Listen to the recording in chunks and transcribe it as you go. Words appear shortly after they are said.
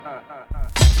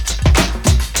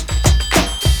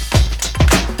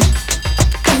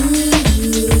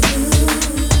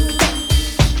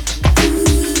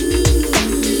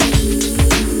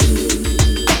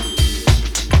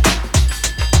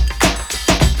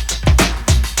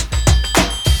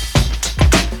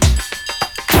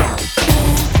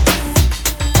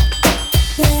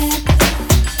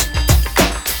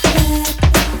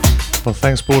Well,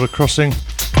 thanks, Border Crossing.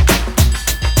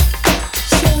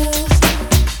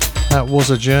 That was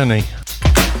a journey.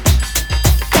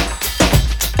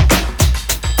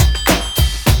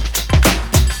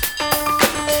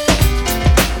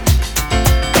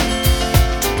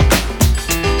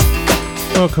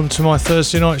 Welcome to my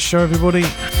Thursday night show, everybody.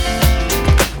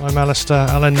 I'm Alistair,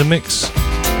 I'll end the mix.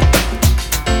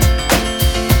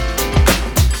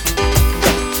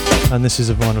 And this is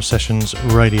a Vinyl Sessions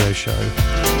radio show.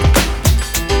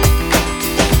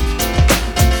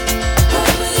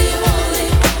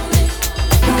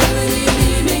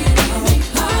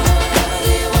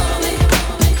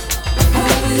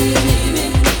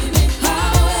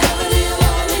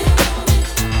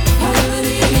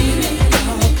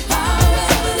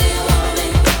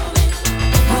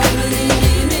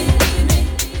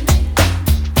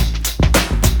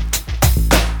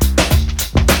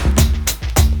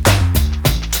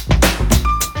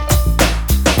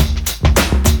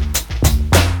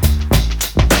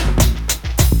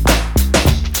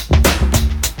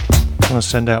 I want to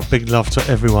send out big love to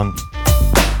everyone.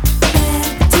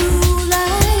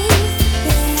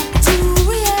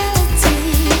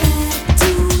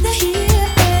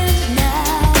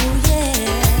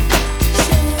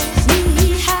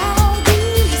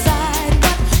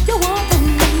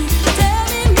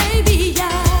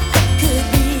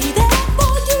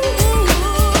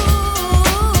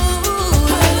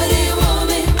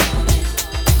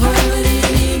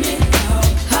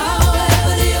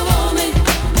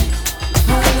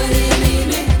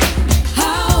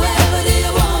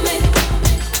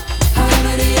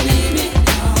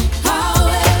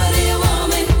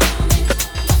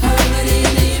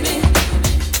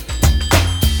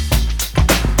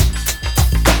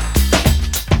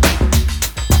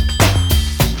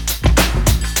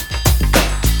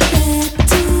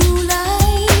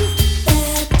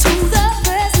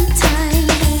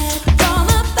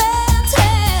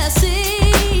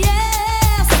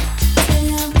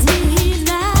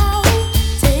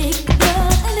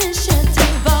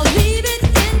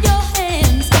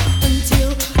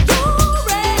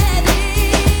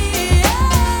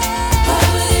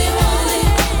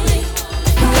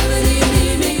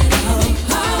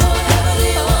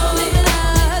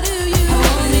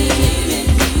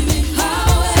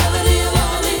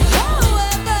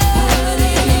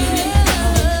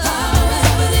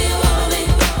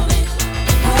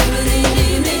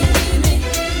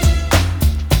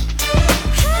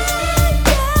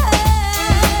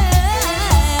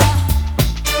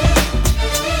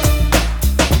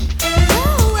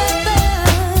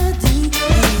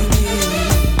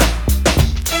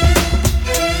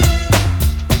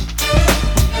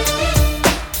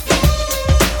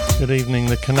 Good evening,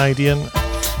 the Canadian, or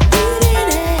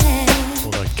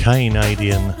the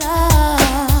Canadian.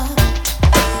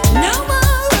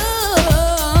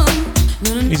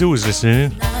 He's always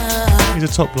listening. He's a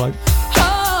top bloke.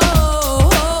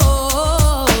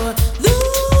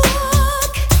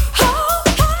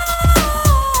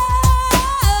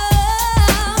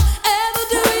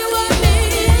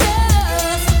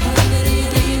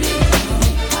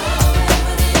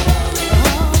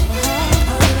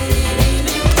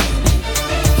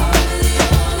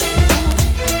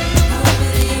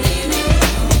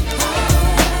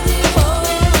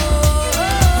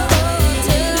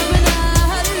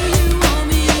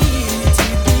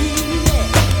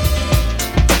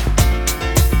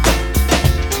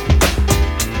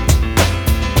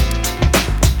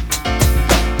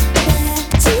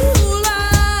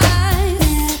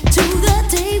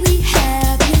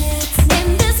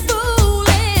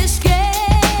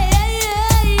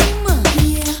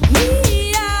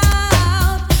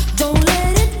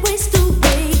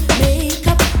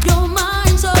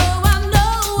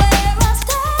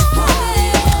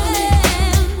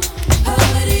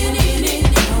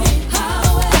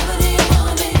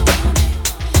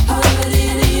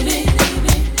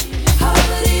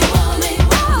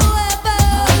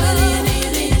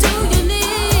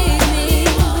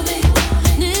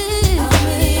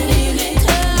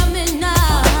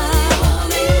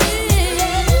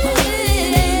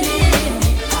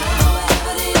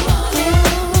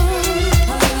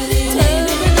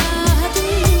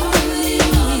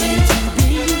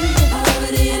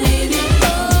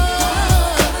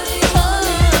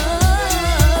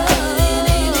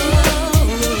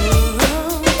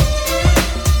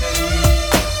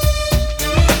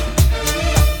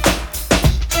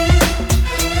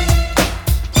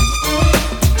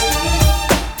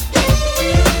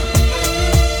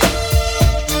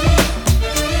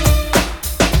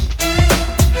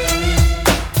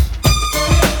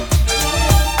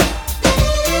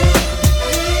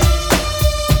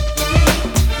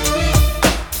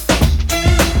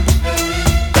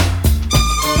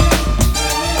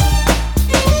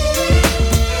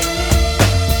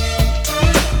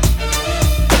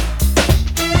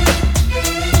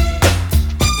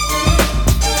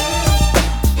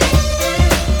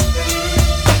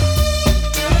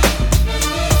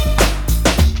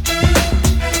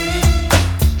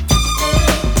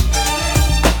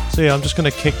 So yeah, I'm just going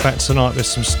to kick back tonight with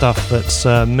some stuff that's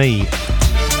me.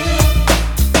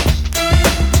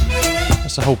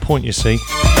 That's the whole point, you see.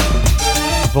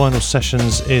 Vinyl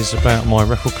Sessions is about my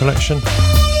record collection,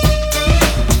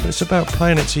 but it's about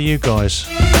playing it to you guys.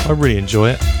 I really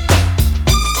enjoy it,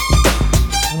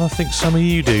 and I think some of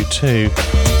you do too.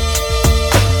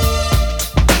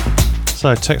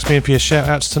 So text me in for your shout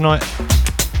outs tonight.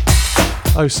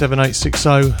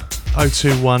 07860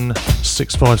 021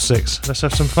 656. Let's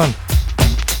have some fun.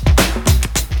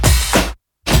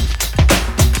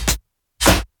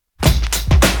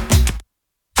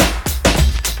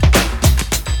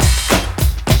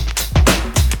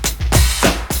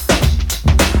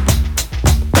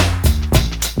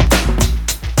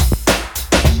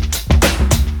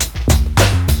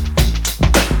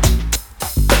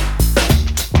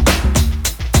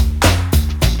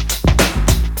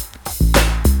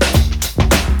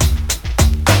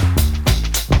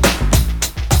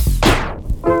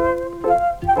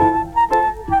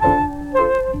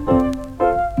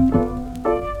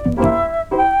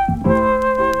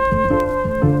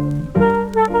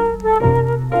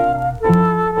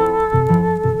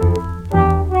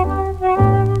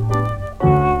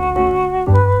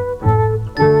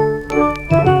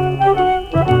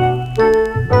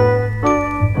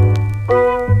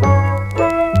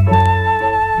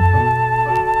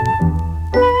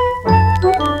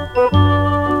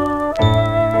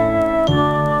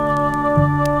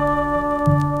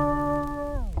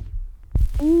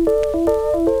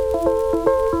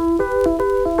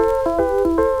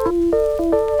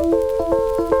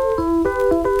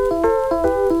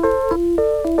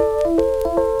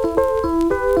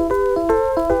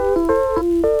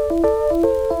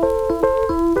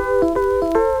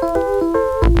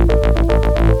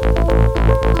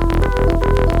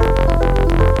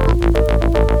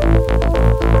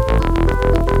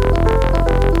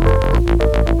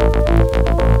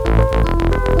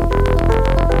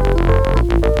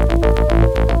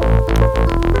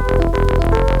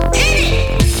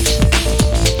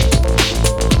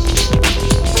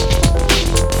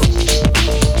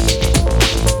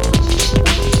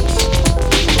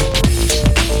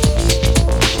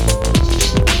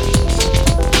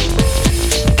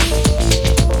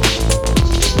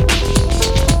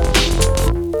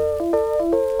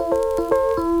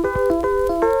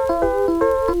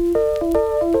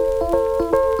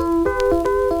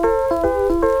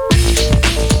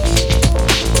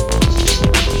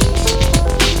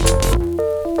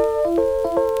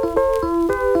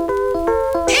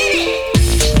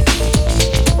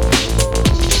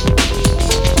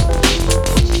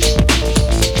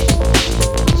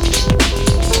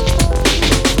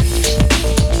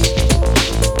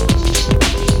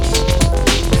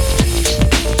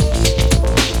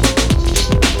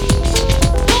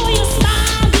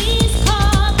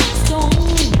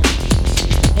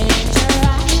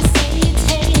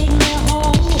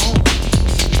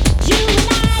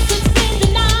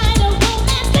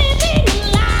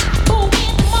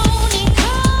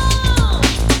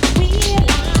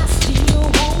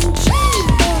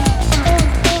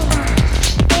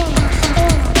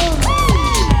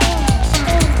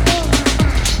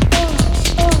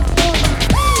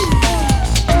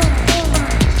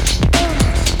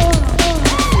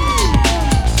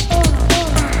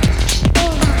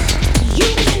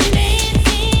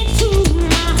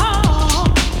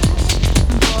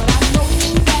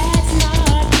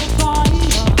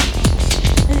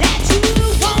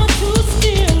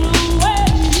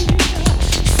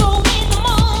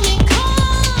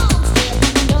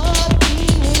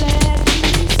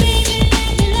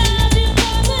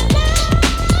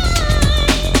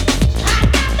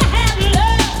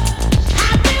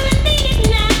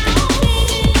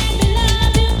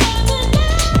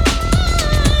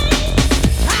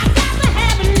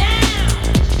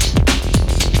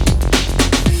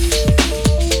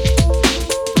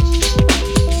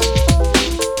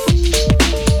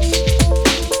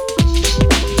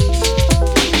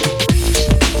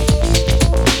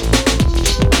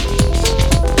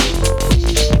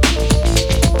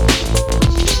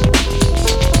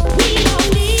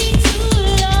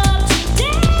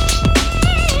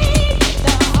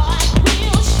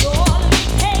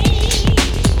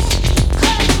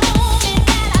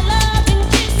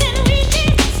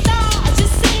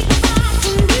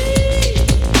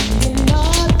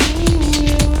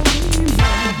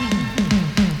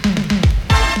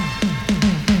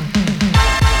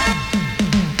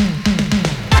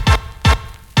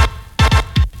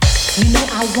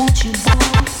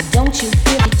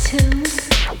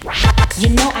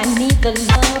 the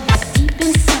love that's deep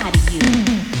inside of you.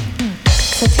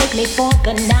 So take me for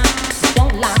the night,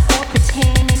 don't lie or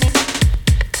pretend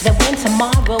that when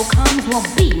tomorrow comes, we'll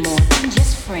be more than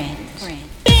just friends.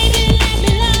 Baby, let me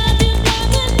love you for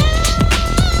the night.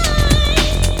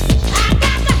 I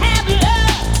got to have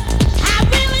love. I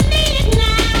really need it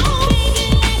now. Baby,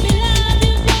 let me love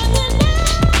you for the night.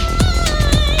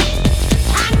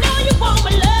 I know you want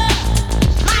my love.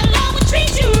 My love will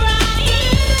treat you right.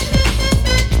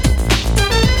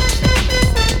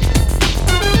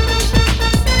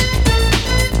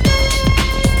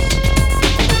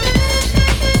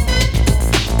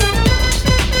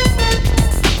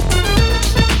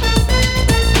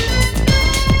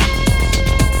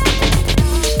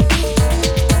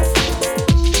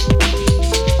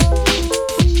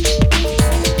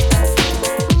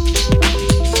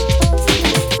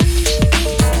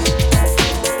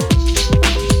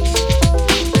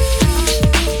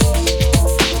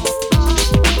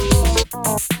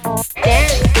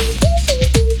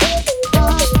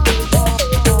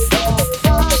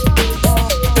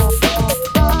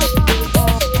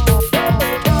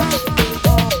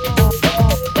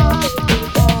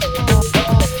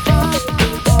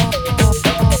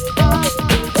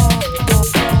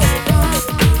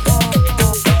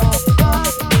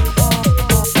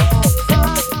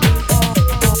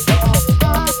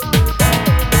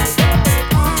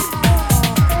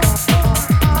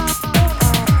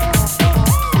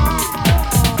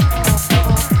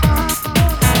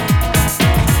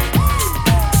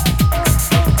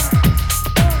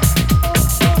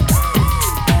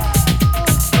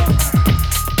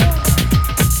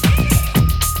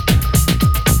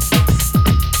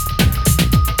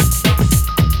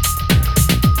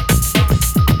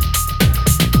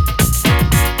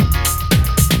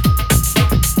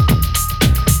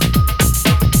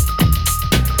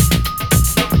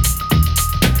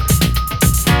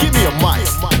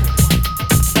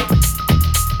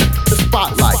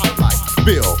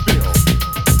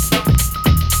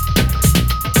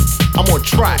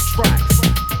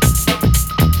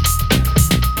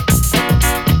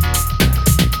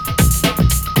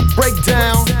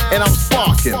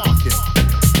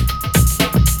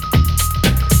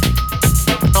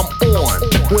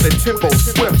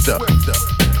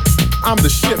 I'm the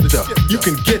shifter, you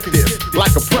can get this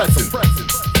like a present,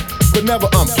 but never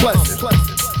unpleasant.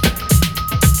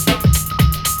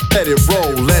 Let it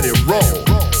roll, let it roll.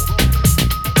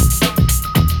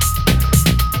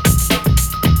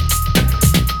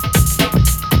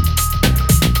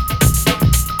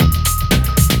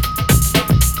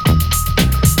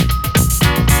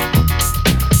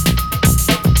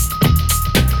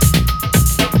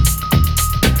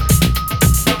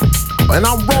 And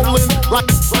I'm rolling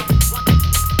like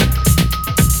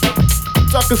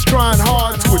suckers trying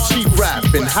hard to achieve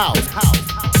rap in house.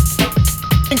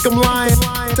 Think I'm lying?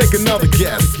 Take another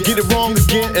guess. Get it wrong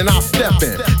again and I'll step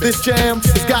in. This jam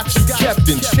has got you kept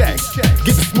in check.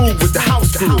 Getting smooth with the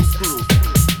house groove.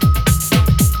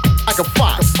 Like a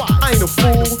fox, I ain't a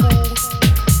fool.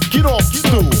 Get off the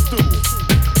stool.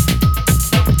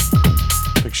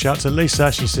 Big shout to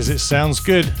Lisa, she says it sounds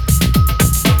good.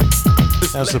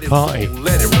 How's the party?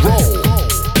 Let it roll.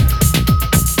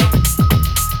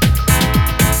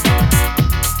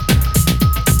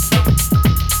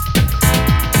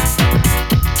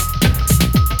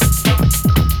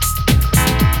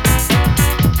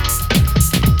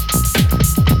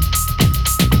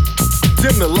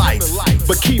 Dim the lights,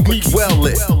 but keep me well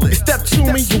lit. You step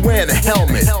to me, you wearing a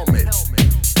helmet.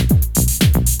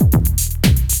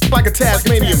 Like a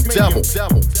Tasmanian devil.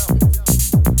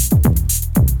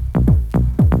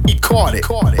 Caught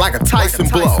it like a Tyson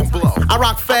blow. I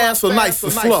rock fast or nice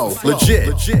and slow. Legit.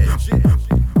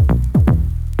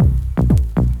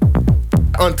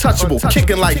 Untouchable,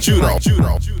 kicking like judo.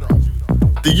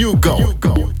 The you go.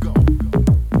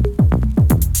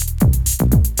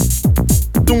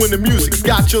 Doing the music's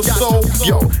got your soul.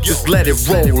 Yo, just let it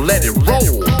roll, let it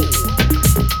roll.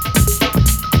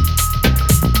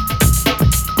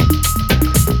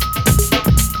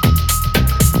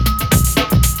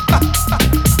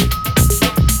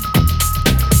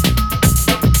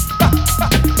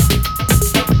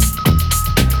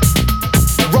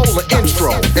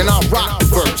 And I'll rock the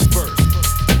verse.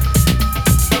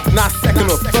 Not second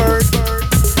or third.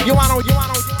 Yo, I don't.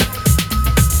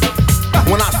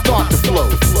 When I start the flow,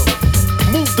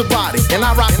 move the body, and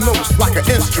I rock notes like an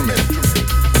instrument.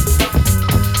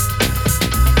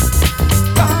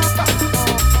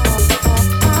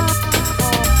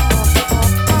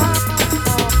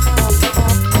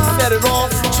 Set it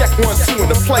off, check 1, 2 in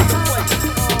the place.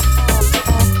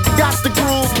 Got the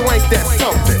groove, you ain't that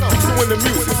something. Doing the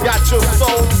music, got your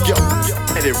soul. Yo,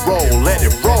 let it roll, let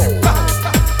it roll.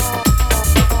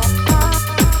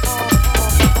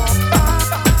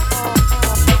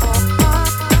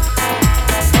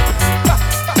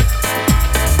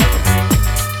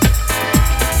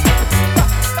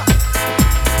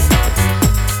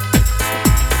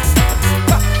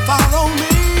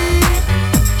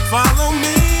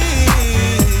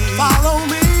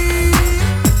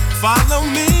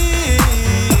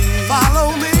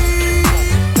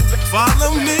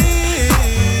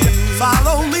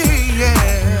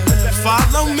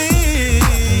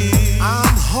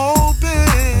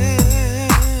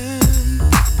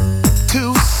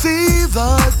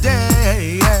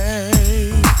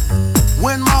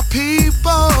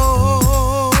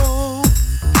 people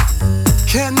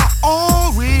can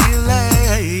all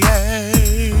relate.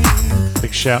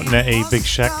 Big shout Nettie, big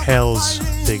shout Hells,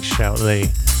 big shout Lee.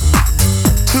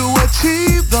 To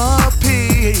achieve the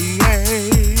peace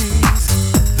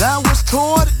that was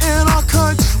taught in our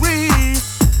country,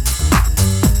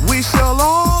 we shall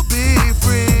all be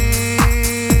free.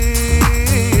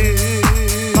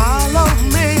 Follow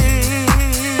me.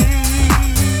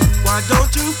 Why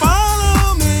don't you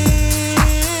follow me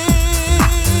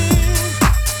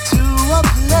to a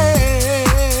place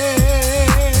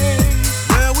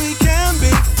where we can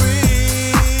be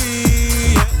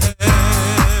free?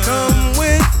 Come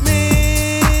with me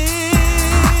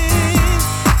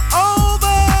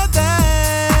over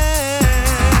there.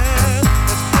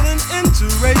 Let's put an end to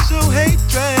racial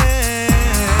hatred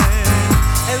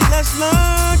and let's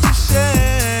learn to share.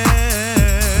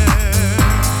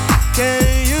 Can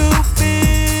you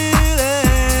feel it?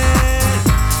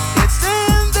 It's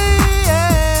in the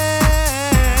air.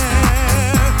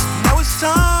 Now it's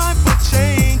time for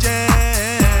changes.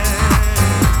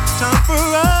 Time for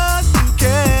us to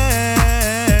care.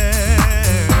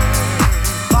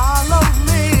 Follow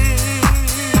me.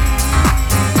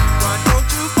 Why don't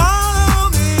you follow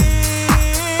me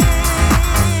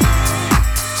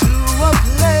to a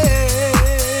place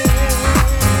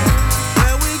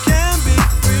where we can be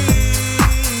free?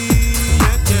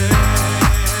 Yeah, yeah.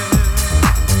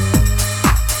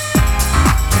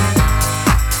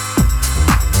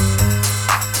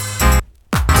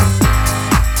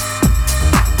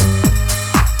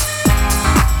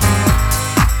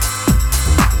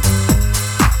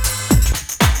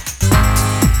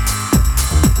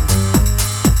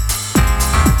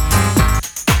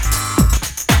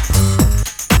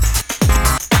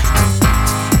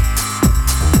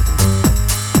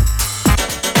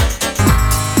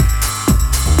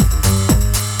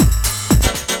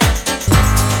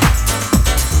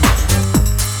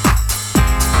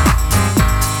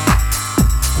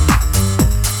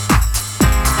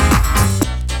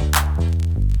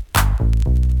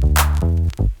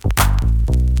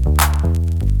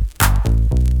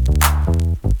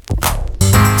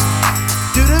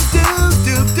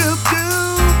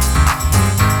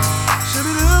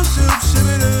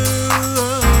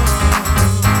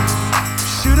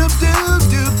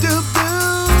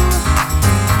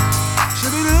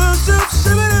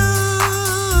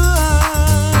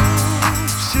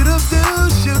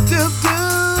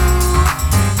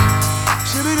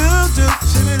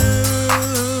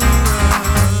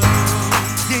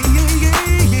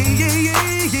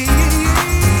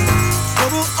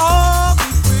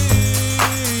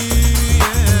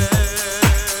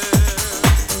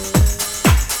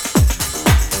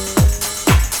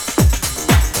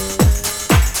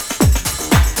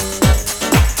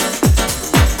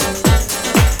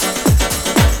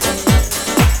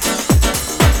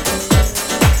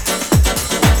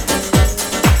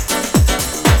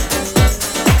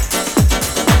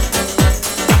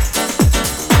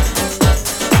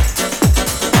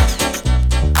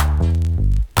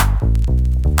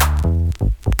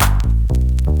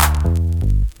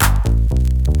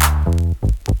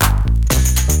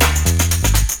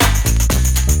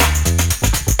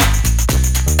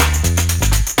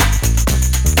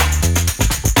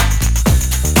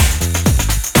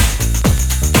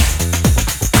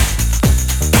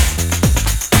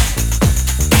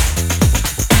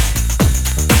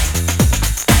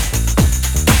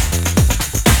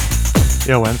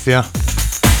 Yo, Anthea.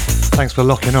 Thanks for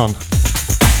locking on.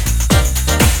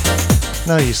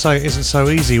 No, you say it isn't so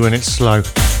easy when it's slow.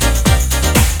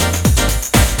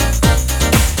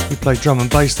 You play drum and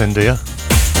bass then, do you?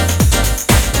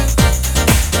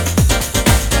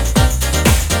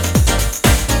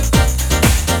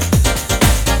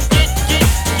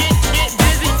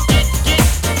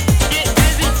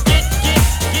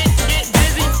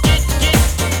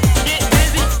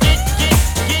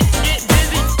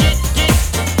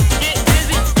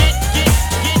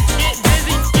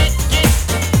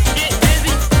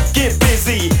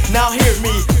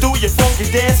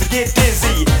 Dance and get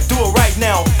dizzy, do it right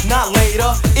now, not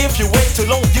later. If you wait too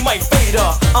long, you might fade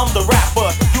her. I'm the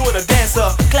rapper, you are the dancer.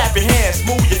 Clap your hands,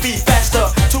 move your feet faster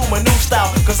to my new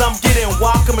style, cause I'm getting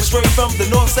wild, coming straight from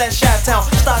the north side, Chi-Town.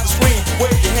 Start to scream,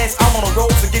 wave your hands, I'm on the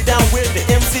road, so get down with the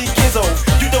MC Kizzo.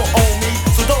 You don't own me,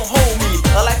 so don't hold me.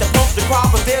 I like to pump the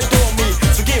crowd, but they're doing me.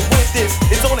 So get with this,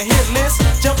 it's on the hit list.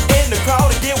 Jump in the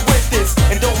crowd and get with this,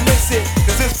 and don't miss it,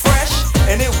 cause it's fresh,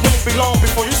 and it won't be long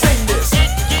before you sing this.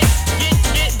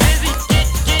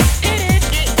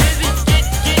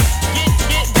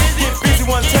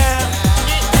 One time.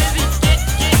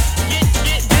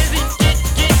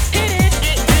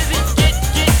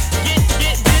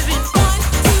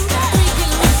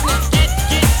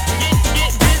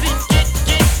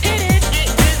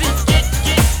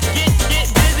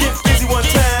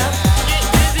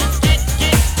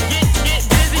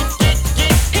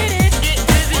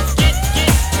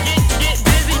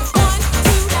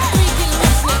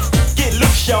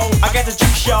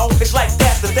 loose, y'all. It's like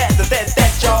that,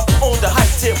 y'all. On the hype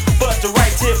tip, but the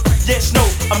right tip. Yes, no,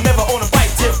 I'm never on a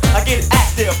bite tip. I get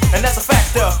active, and that's a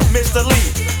factor. Mr. Lee,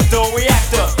 the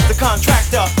reactor, the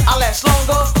contractor. I last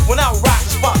longer when I rock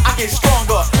the spot. I get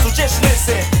stronger, so just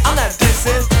listen. I'm not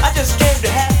dissing. I just came to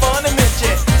have fun and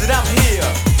mention that I'm here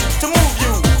to move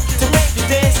you, to make you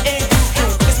dance and groove you.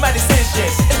 It's my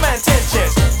decisions, it's my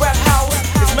intentions. Rap house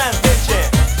is my invention.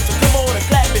 So come on and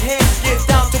clap your hands, get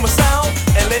down to my sound,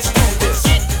 and let's do this.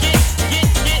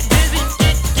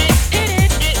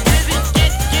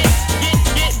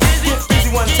 Get busy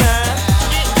one time.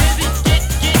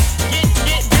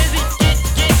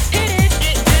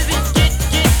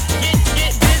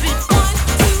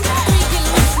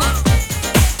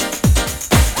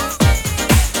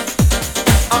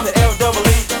 I'm the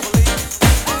L-double-E.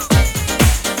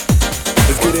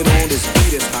 Let's get it on this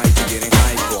beat, it's hype, you're getting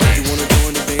hype, boy. You wanna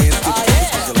join the dance, get the tickets,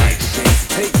 cause you like the dance.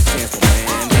 Take a chance, my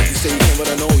man. You say you can, but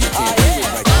I know you can't do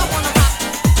it right now.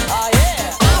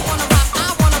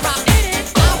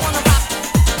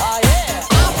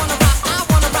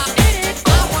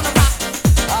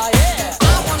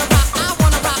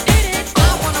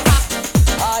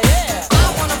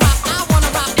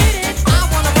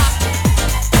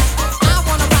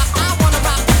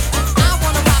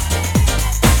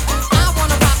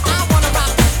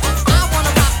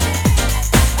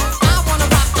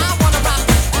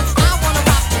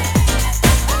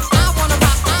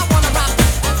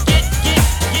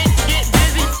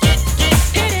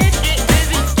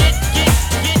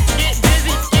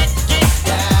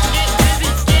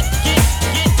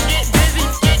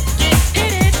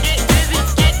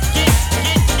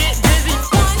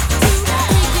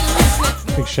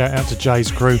 Big shout out to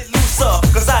Jay's crew. Looser,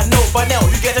 cause I know by now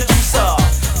you get a juicer.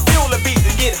 Feel the beat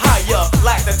and get higher,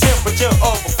 like the temperature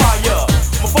of a fire.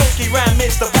 My funky rhyme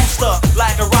is the booster,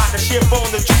 like a rocket ship on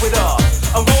the Jupiter.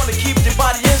 I'm gonna keep your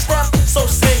body in step, so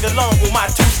sing along with my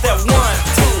two-step. 1, 2,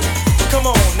 come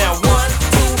on now. 1,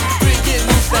 2, 3, get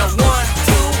loose now. 1,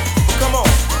 2, come on.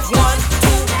 1,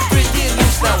 2, 3, get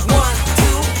loose now. 1,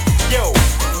 2, yo.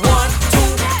 1,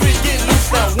 2, 3, get loose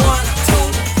now. 1,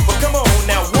 2, but come on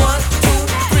now. 1, 2,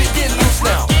 3, get loose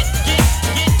now.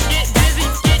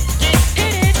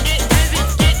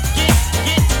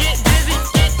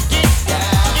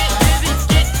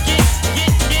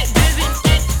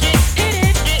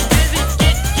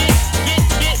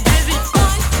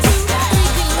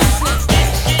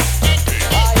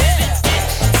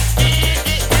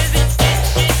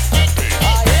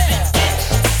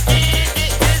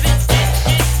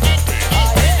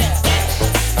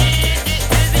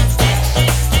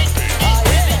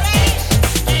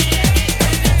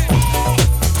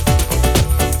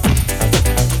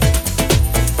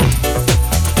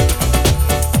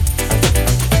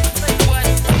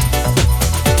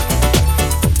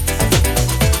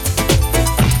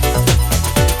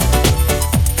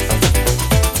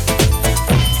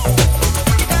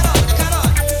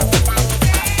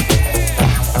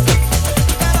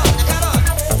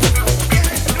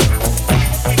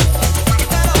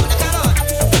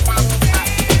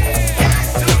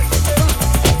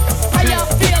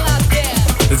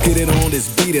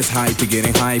 It's hype, you're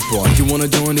getting hype, boy. You wanna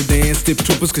join the dance, tip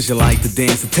troopers, cause you like to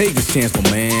dance. So take this chance, my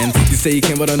man. You say you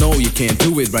can, but I know you can't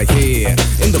do it right here.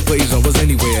 In the place I was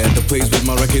anywhere, the place with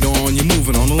my record on. You're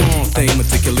moving on a long thing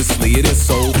meticulously, it is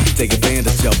so. Take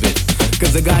advantage of it.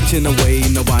 Cause I got you in a way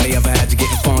nobody ever had you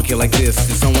getting funky like this.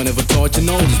 And someone ever taught you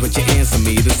notice what you answer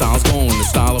me. The style's going, the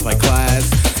style of high class.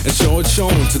 And show it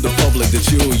shown to the public that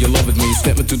you love it me.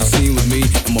 Step into the scene with me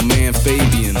and my man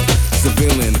Fabian,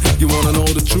 civilian. You wanna know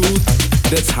the truth?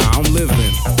 That's how I'm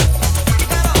living.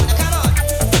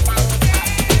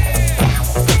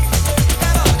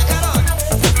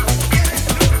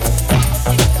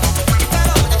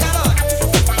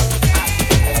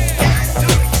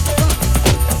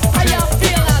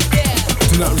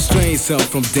 Restrain yourself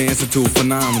from dancing to a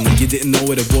phenomenon. You didn't know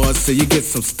what it was, so you get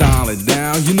some style. And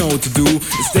now you know what to do.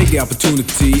 Is take the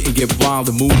opportunity and get wild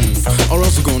and move, or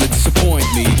else you're gonna disappoint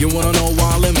me. You wanna know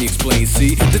why? Let me explain.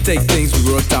 See, to take things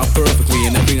we worked out perfectly,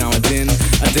 and every now and then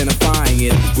identifying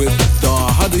it with the,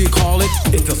 how do you call it?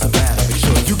 It doesn't matter, make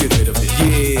sure you get rid of it.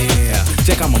 Yeah,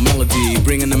 check out my melody,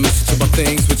 bringing a message about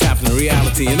things which happen in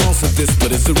reality. And also this,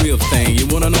 but it's a real thing. You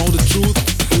wanna know the truth?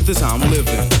 Truth is how I'm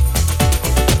living.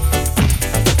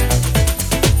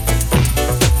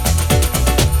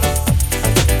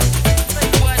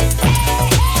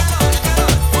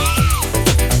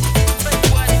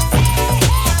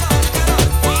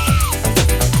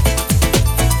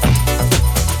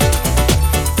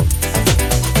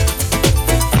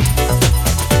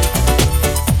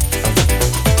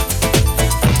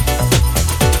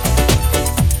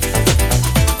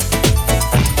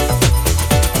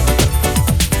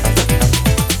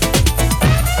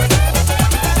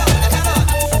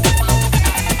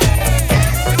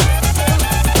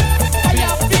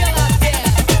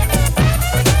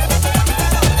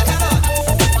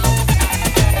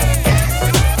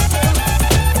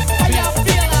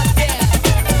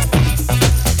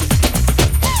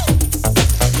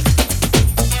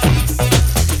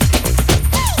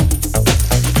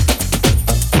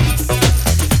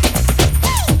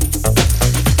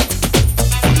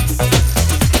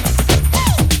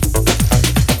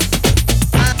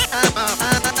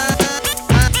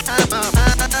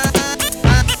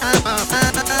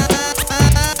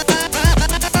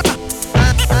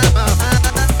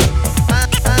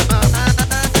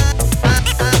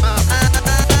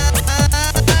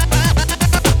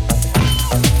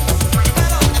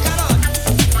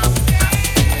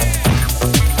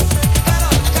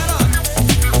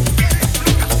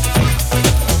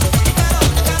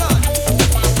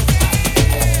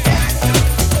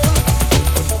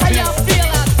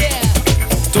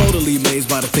 amazed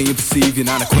by the thing you perceive, you're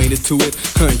not acquainted to it.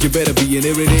 You better be, and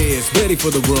here it is. Ready for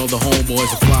the world, the homeboys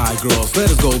and fly girls. Let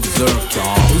us go berserk,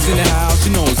 y'all. Who's in the house?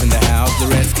 You know who's in the house. The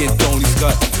Redskins don't need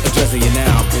cut. Addressing you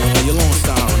now, boy. You're long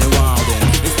style and wildin'.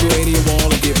 Inspirating your wall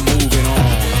and get moving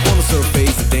on. On the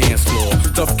surface, the dance floor.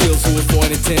 Tough kills who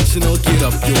avoid intentional. Get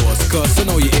up yours, cuz I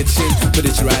know you're itching. But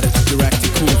it's your attitude, you're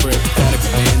acting cool for empathetic,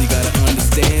 man. You gotta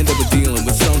understand that we're dealing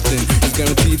with something. It's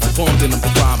guaranteed for pumping. I'm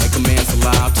provide my commands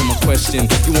aloud to my question.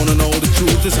 You wanna know the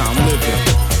truth? Is how I'm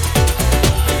living.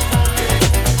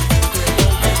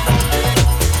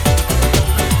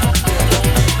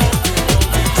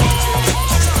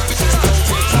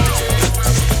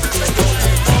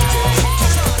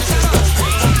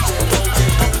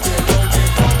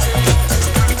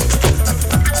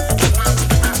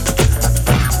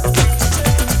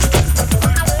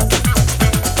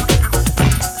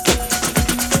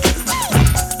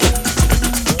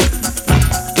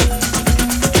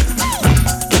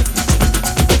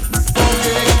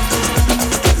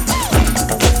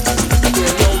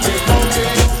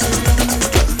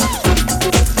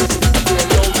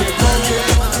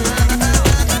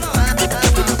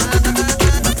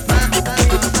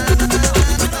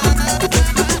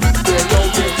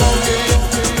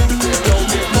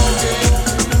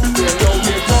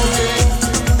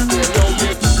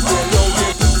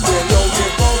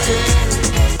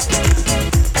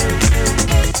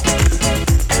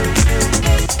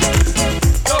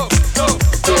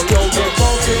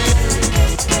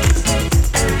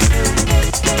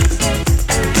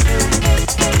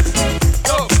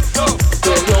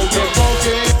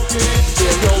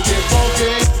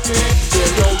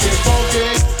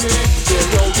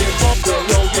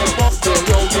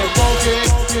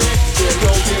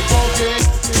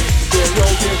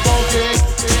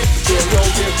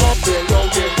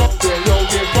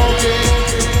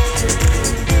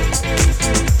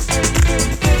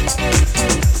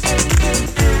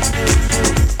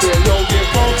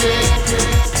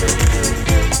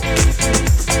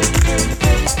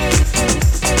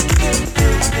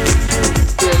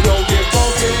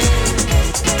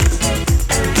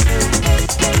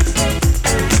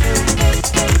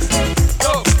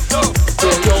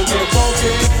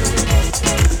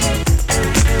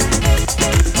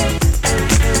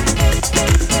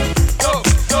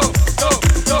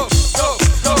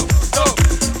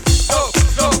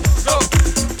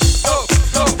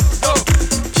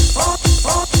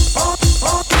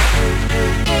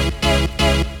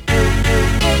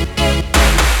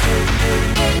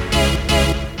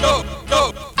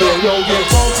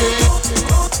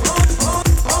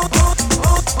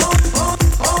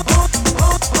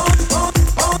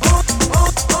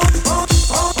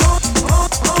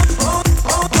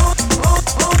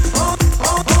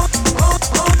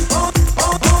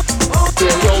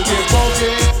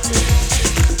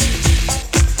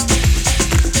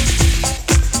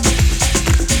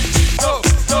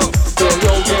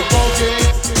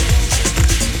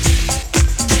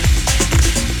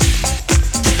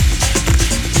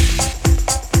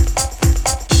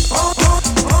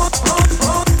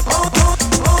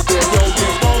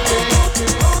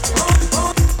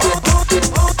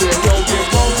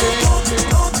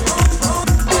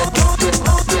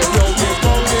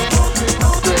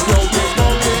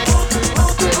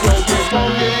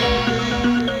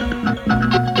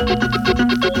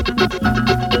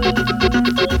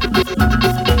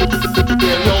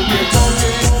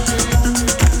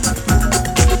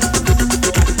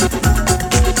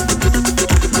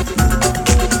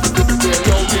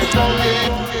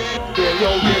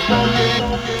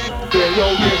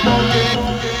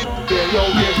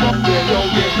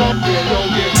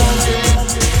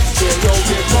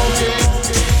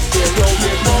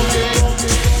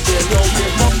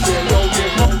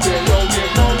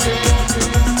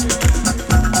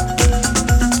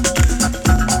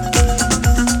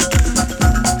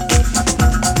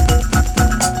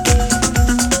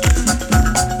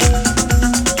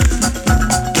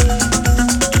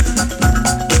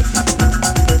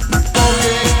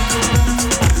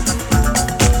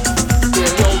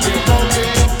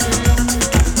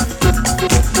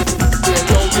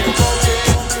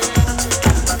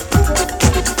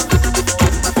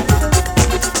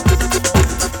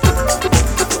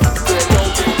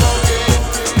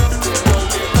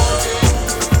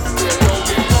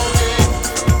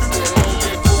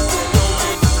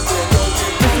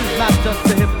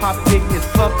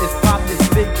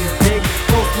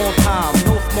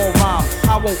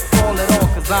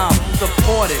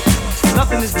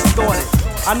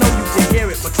 I know you can hear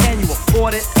it, but can you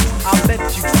afford it? I bet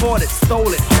you bought it, stole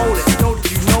it, hold it. Don't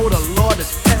you know the law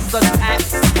detests such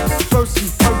acts? First you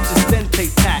purchase, then pay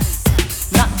tax.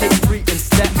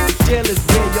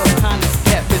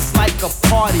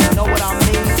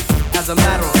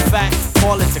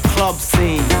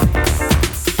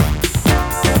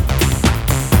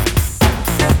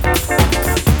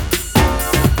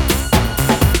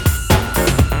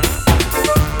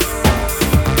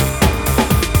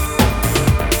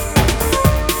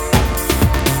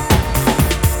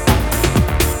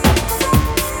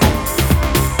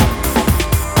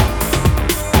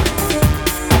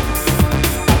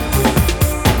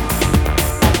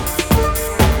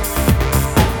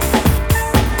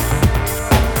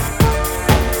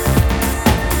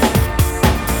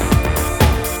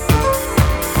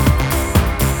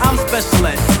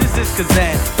 is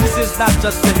Kazan. This is not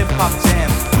just a hip hop jam.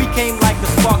 We came like a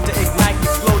spark to ignite,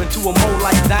 explode into a mold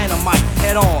like dynamite.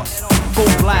 Head on,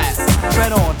 full blast,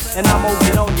 tread on, and I'm gonna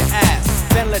get on your ass.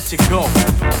 Then let you go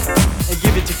and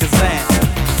give it to Kazan.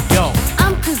 Yo,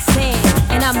 I'm Kazan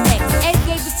and I'm next. Ed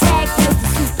gave the tag, here's the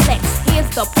suplex, here's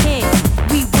the pin.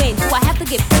 We win. Do I have to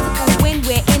get physical when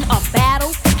we're in a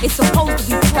battle? It's supposed to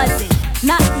be pleasant,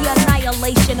 not the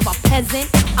annihilation of a peasant.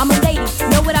 I'm a lady,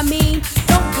 know what I mean?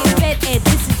 Don't get fed, Ed,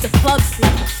 this is the club scene.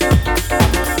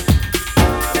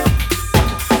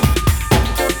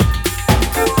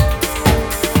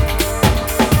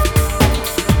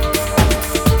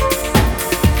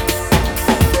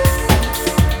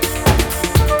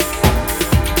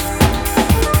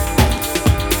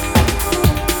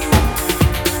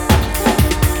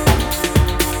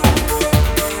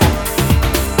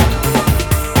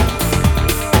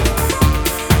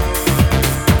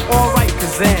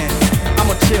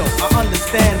 I'ma chill, I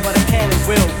understand, but I can and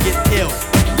will get ill.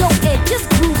 Yo, Ed, just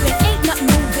grooving, ain't nothing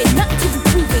moving, nothing to be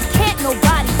proven. Can't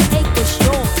nobody take the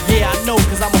shore. Yeah, I know,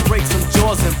 cause I'ma break some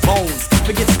jaws and bones.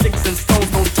 Forget sticks and stones,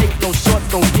 don't take no shorts,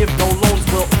 don't give no loans.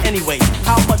 Well, anyway,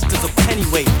 how much does a penny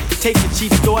weigh? Take the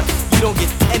cheap thought, you don't get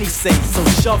any say, so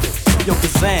shove it. Yo,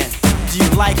 Kazan, do you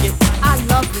like it? I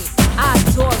love it, I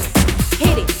adore it.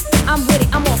 Hit it, I'm with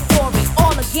it, I'm all for it.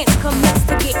 All against commits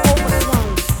to get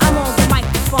overthrown. I'm on the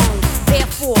microphone,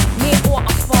 therefore, near or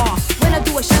afar. When I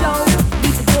do a show,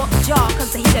 leave the door ajar,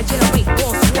 cause the heater generate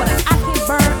boss water. I can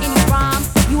burn any rhyme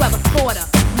you ever thought of.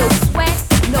 No sweat,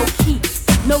 no heat,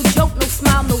 no joke, no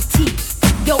smile, no teeth.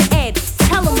 Yo, Ed,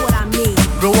 tell them what I mean.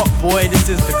 Grow up, boy, this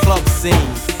is the club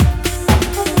scene.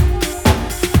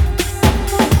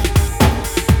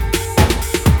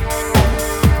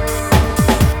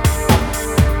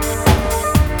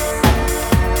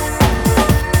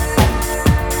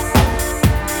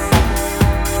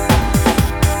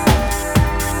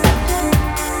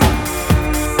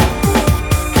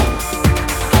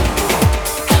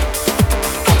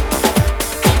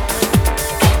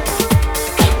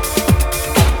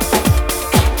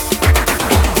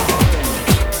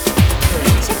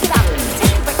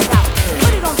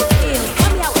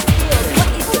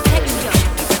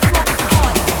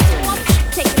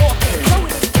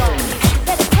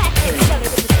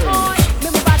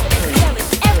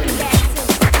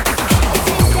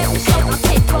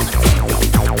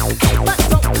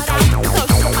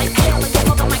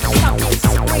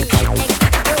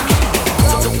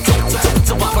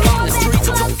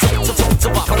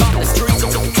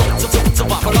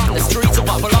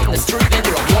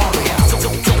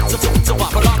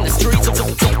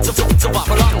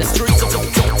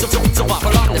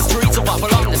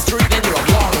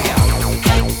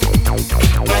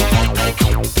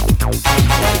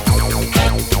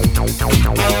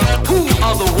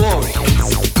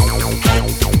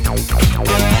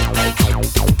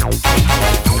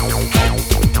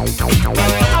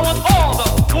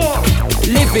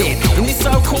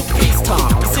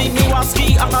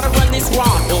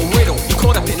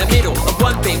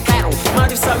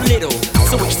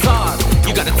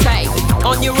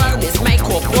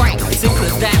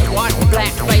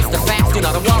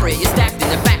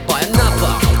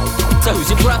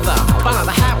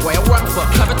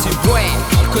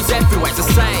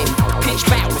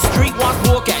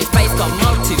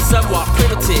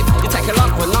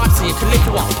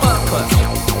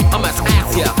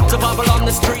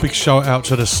 Shout out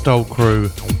to the Stoll crew.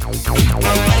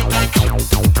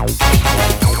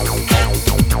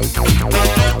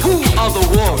 Who are the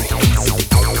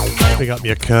warriors? Big up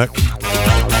your Kirk.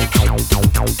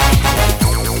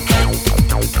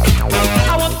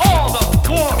 I want all the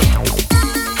warriors.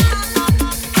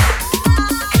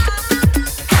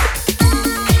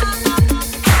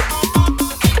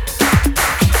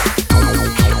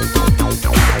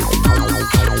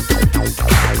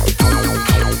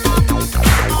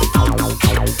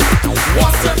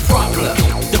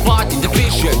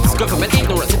 Government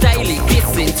ignorance are daily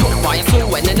dissing, taught by us all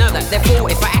when they know that they're for.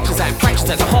 If our actions and fractions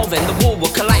as a whole, then the wall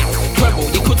will collapse. Crumble,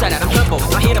 you could say that I'm humble.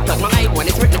 I hear to plug my name when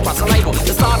it's written across a label.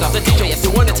 The start of the DJ is the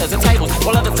one that turns the tables,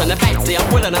 while others turn their backs. See, I'm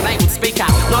willing and able to speak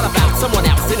out, not about someone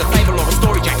else in a fable or a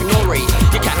story, Jack and Laurie.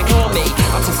 You can't ignore me,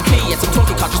 I'm TCP, yes, I'm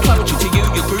talking conscious poetry to you.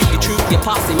 Your group, your truth, your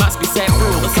past, it must be set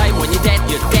rule. The same when you're dead,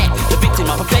 you're dead. The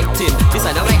victim of a victim, this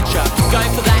ain't a lecture.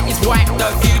 Going for that is whack, no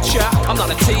future. I'm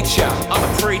not a teacher, I'm a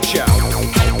preacher.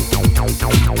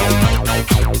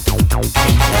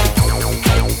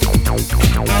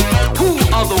 Who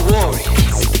are the warriors?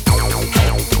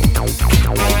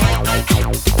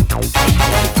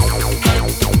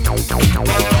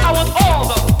 I want all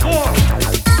the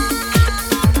warriors.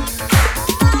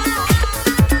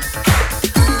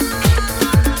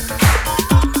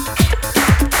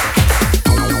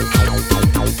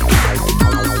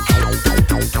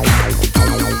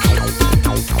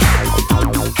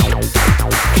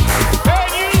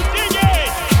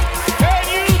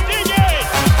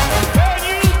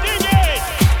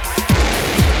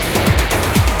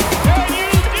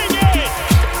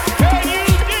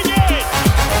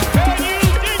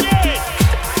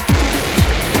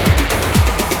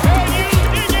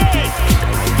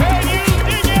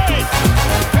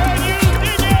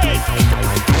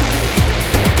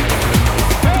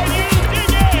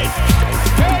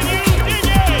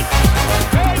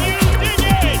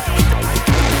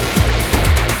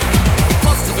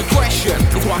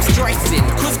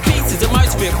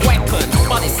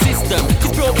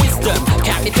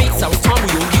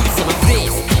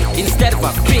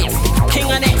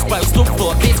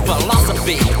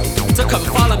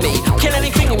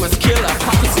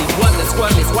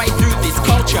 its way through this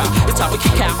culture. It's time we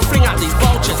kick out and fling out these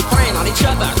vultures, preying on each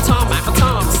other, time after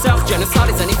time.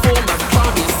 Self-genocide is any form of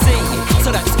crime you see,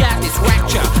 so don't scout this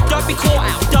rapture. Don't be caught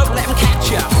out, don't let them catch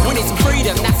ya. We need some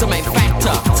freedom, that's the main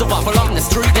factor. Survival on the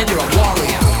street, then you're a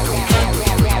warrior.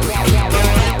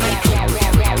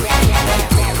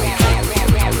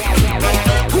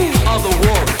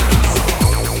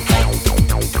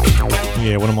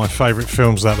 Yeah, one of my favourite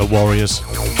films, that, The Warriors.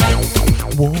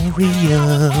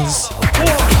 Warriors,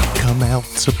 come out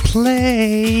to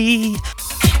play.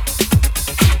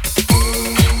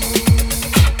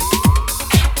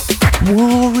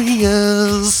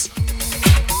 Warriors,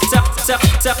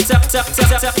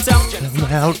 come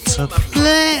out to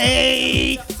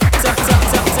play.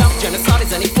 Genocide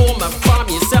is any form of crime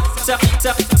you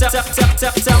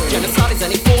genocide is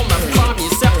any form of crime you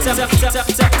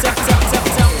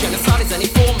genocide is any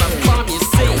form of crime you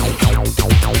see.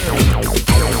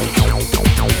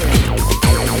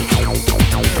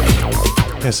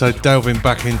 Yeah, so delving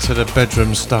back into the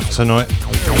bedroom stuff tonight.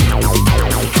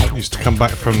 Used to come back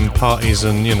from parties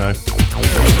and, you know,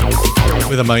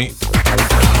 with a mate,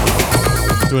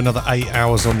 do another 8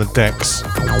 hours on the decks.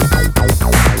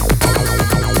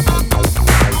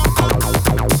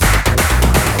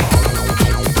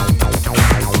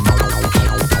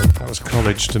 That was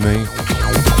college to me.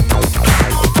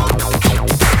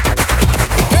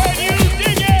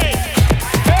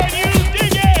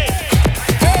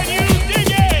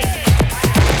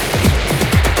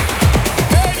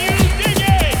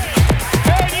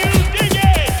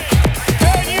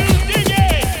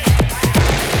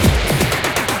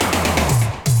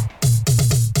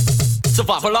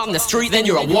 Survival on the street, then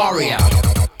you're a warrior.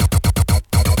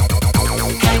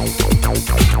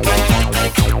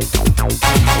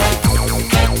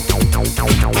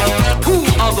 Who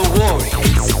are the warriors?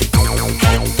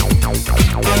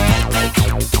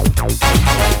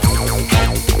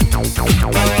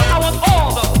 I want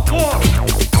all the warriors.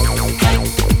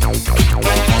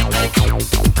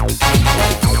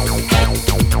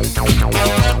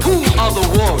 Who are the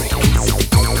warriors?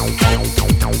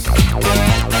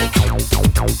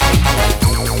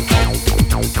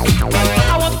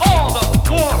 I want all the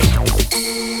warriors.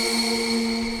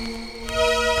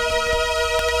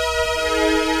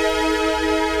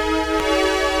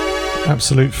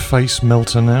 Absolute face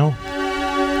melter now.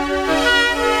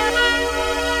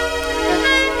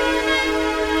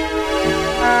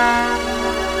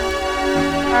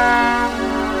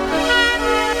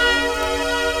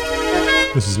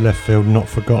 This is left field, not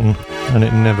forgotten, and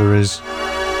it never is.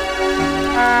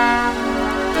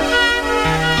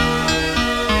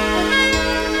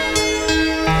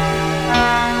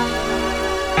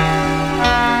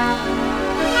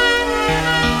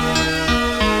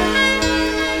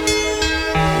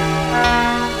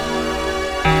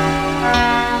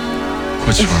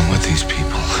 What's wrong with these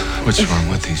people? What's wrong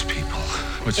with these people?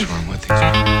 What's wrong with these people?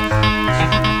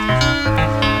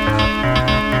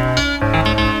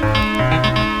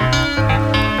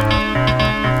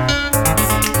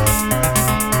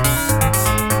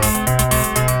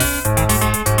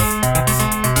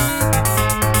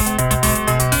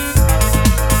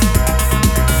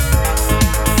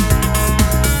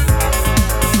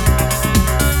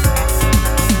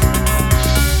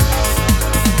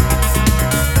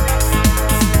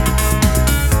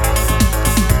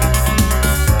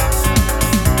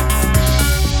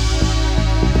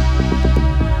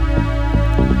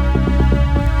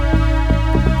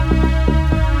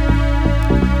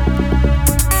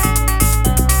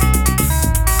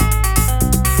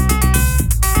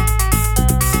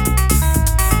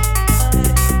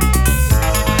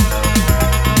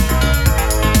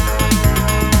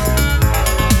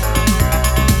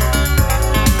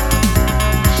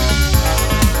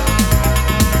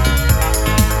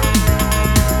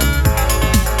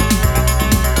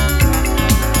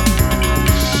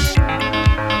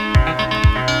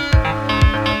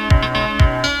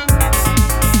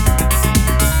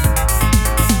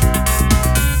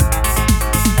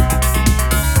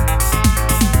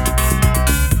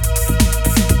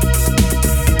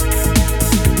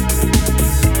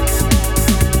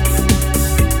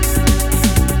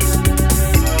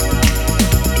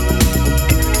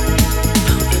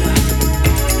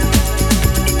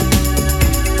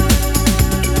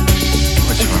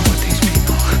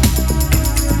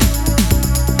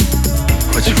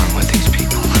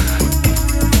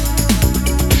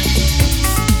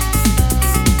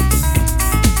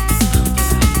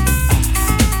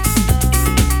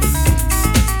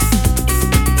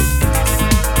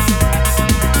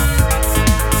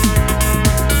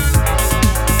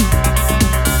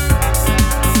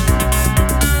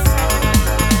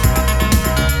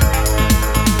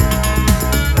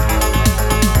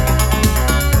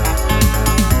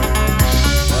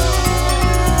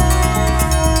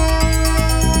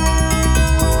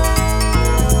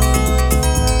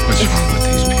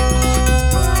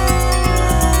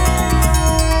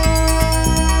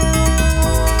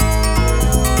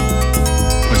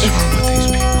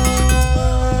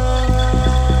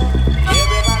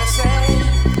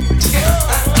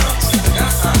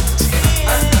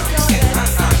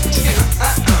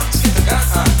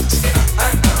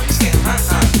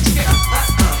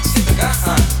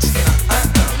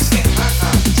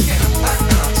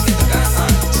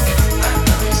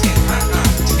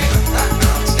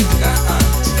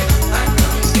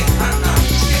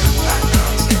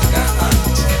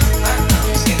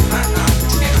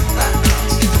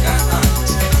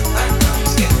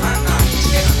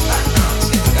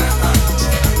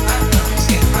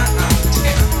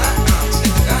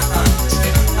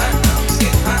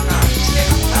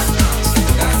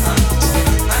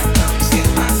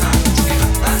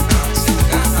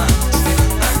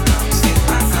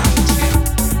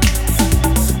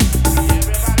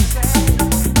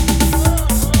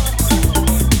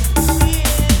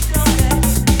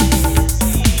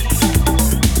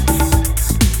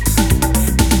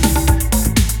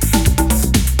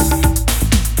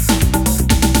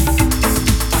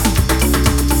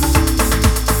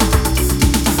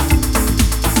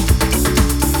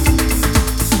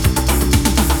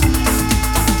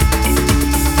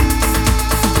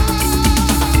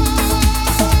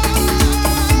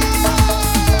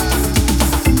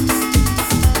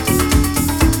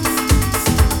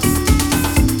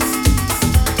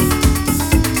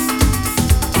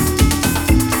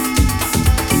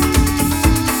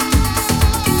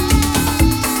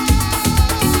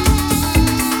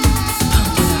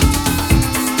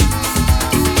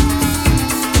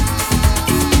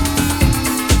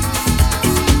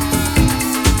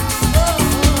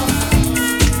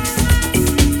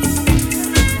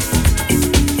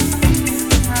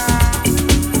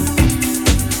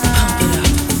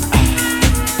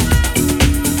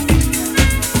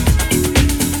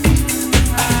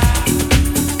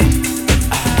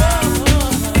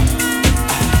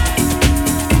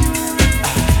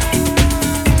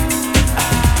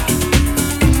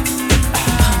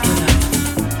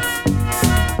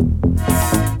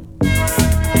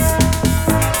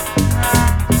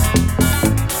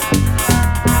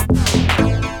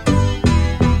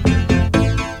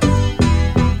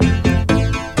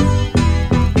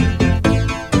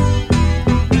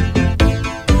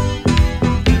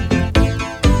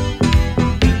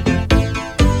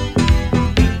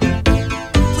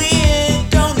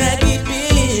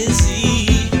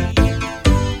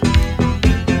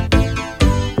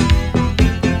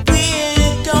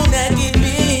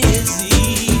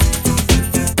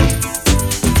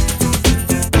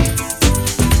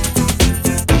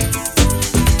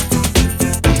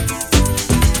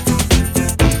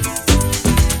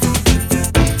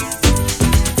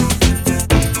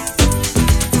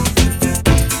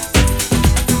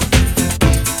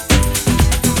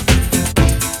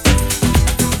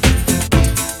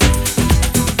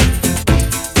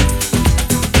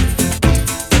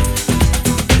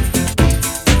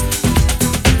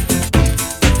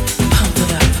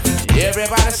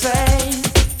 Everybody say,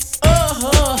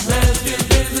 oh, let's get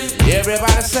busy.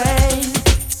 Everybody say,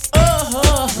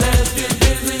 oh, let's get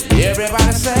busy.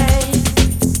 Everybody say,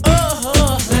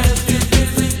 oh, let's get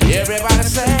busy. Everybody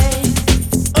say,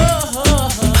 oh,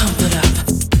 pump it up.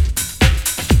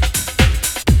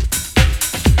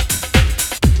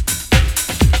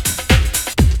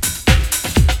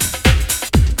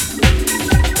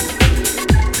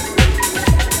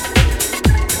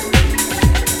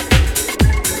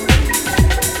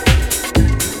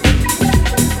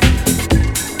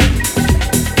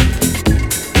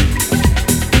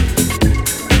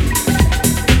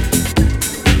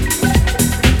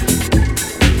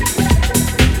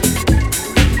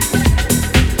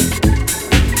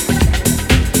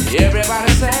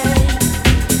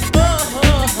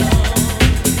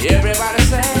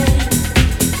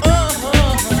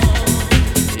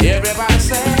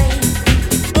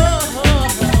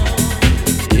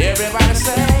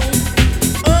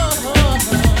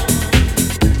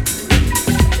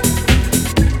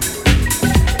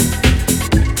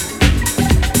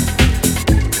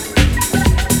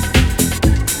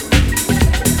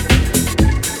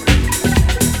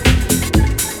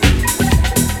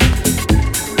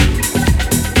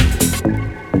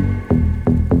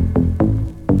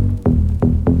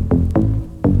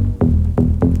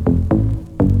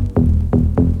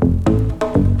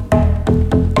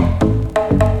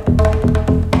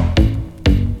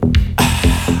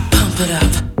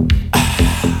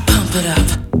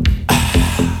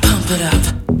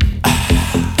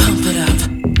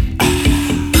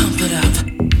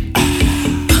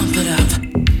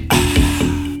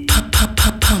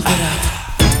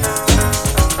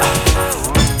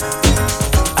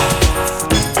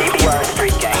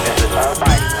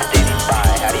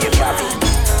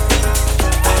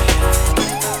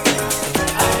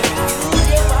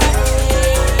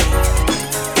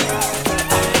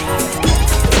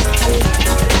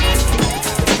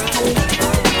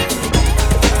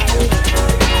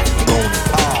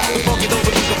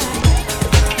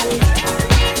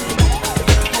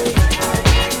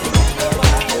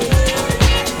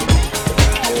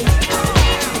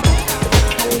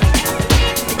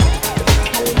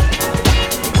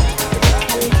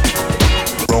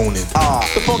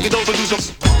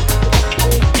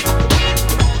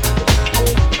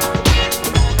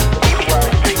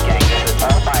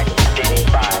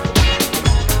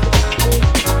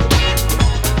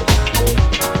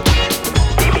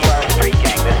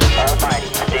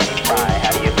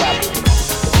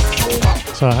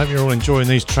 So I hope you're all enjoying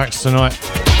these tracks tonight.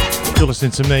 You're listening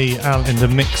to me out in the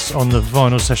mix on the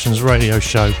Vinyl Sessions radio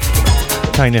show.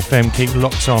 Kane FM, keep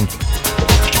locked on.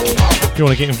 If you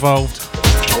want to get involved,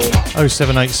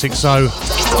 07860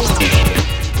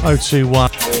 021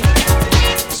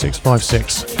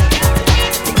 656.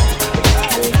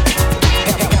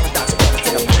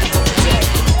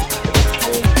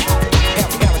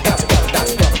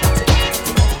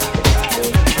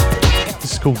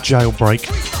 This is called Jailbreak.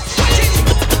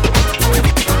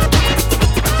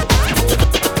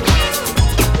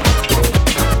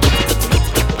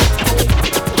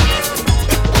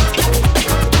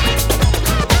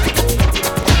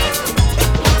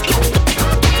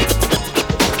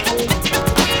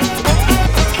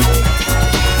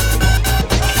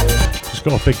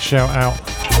 Got a big shout out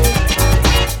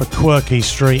for Quirky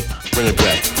Street. Bring it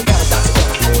back.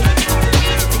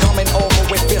 Coming over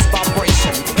with this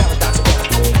vibration.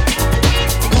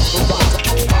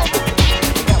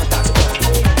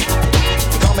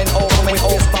 Coming over with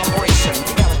this vibration.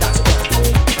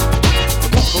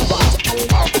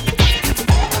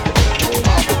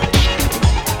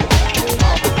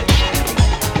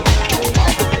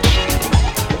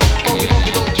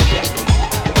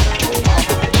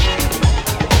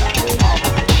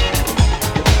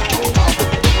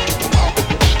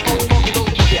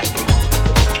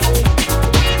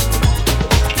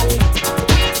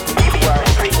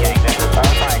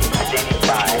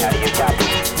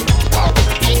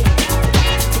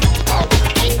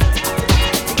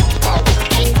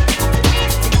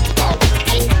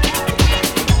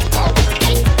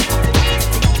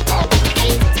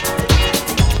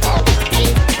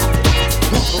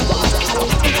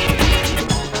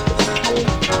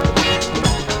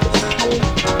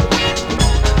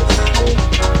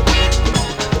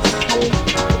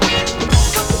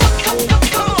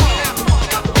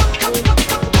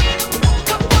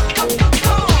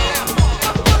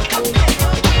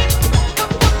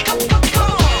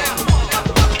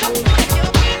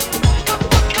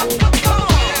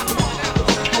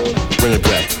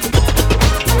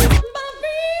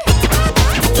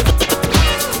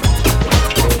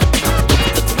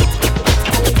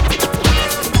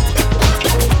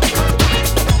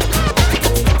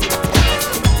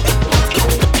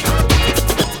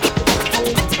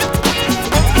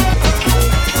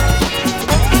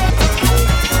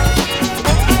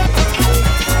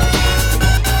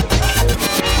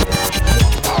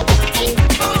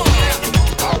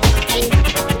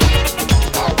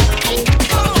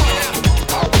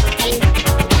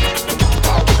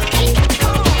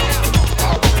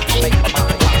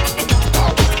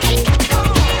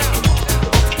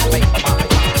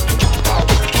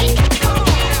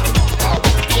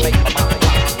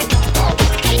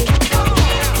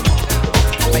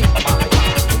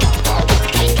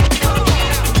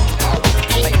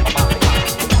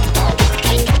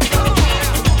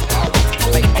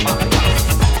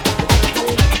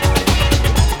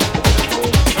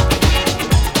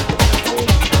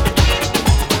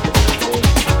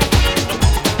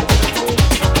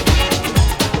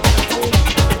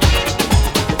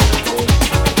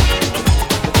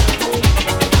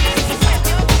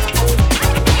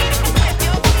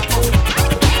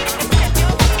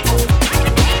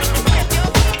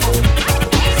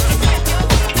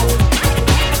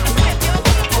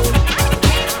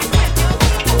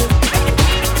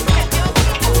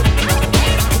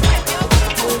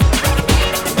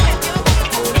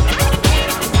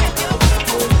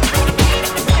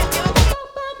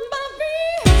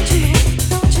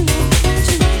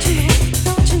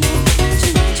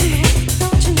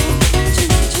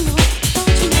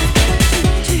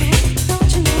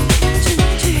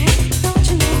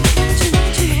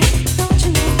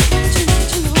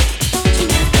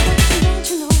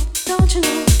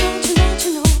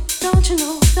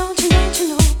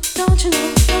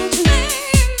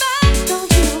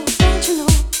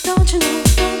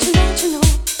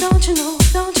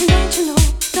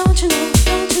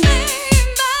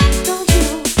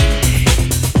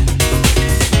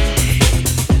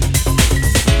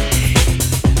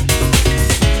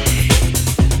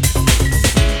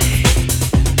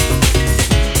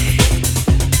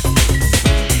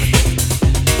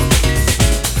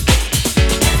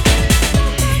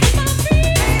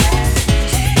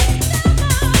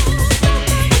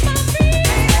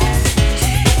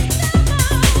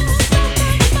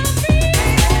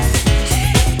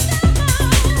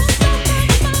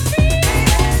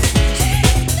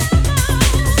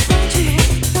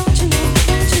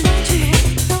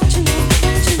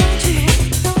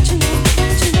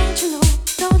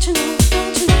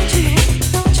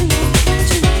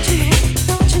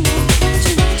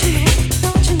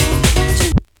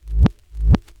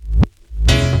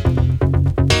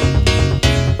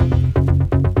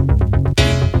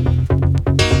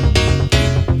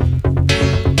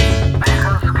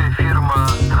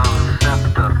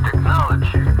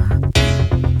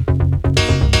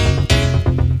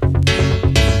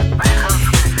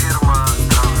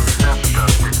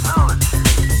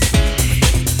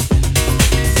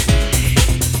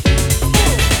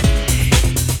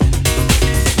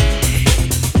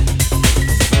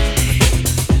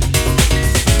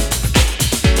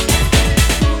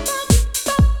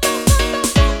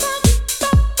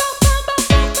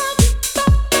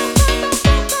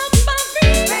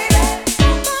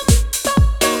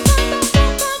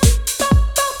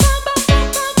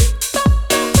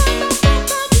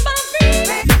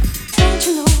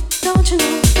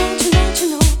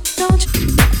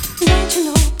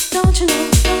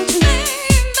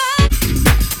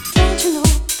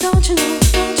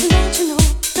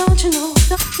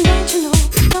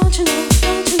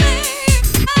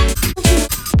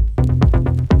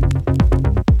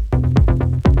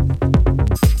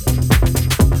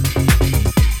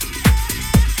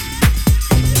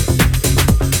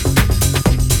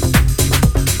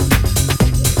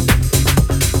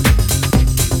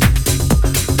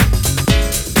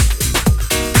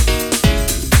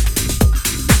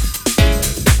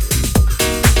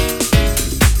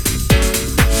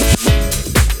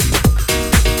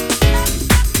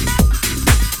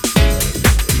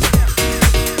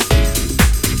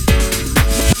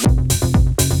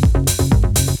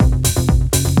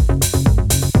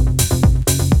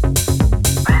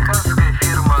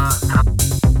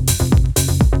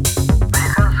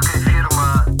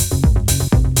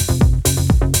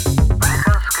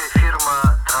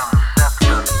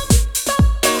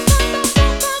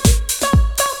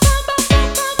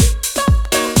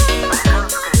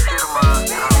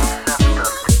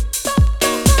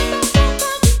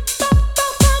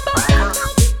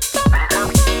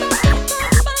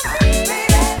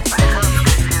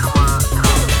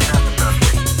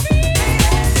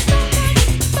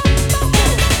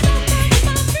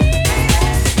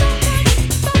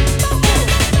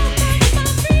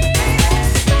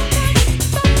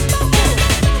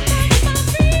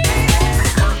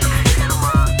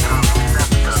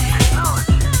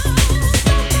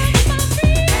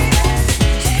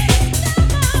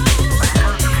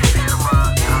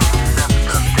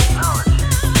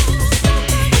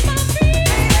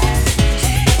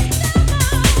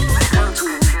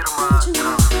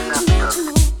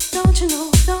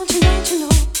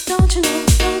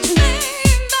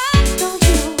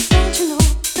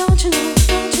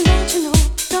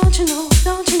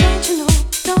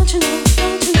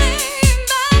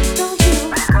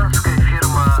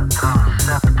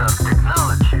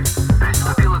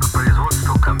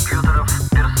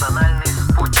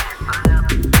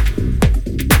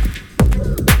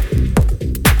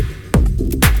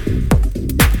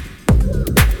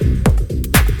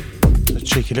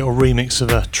 Little remix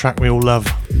of a track we all love.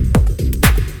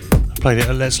 I played it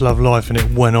at Let's Love Life and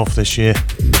it went off this year.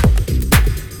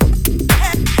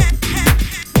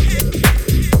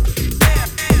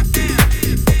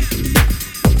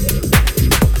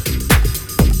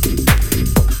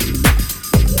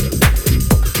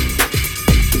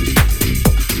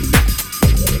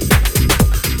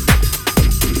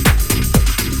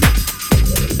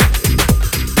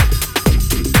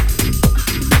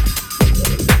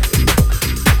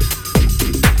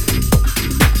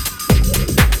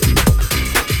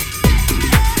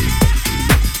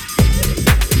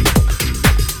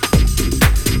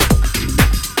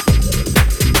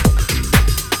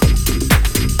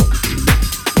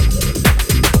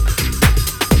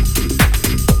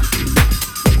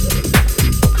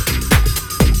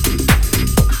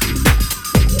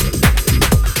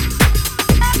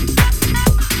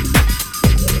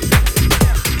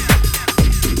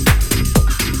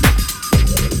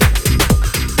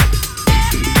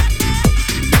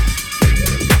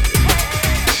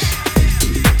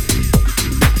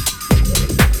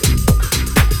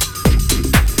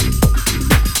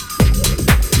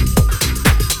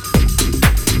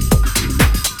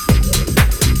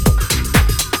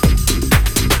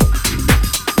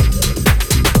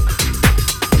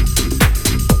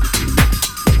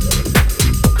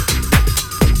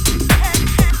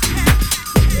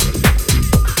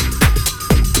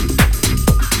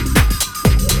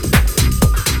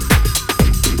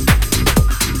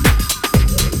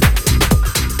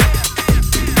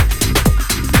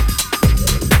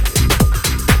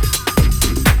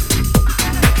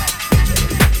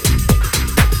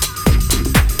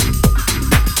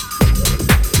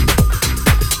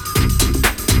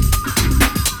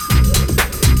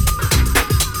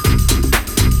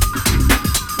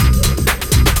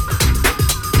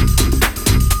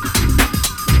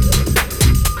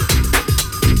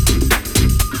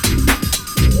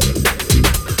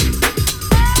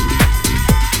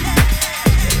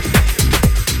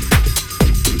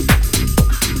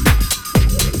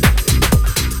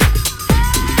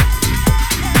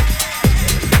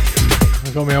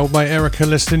 Got my old mate Erica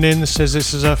listening in, says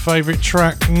this is her favourite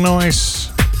track.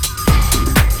 Nice.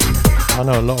 I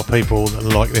know a lot of people that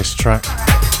like this track.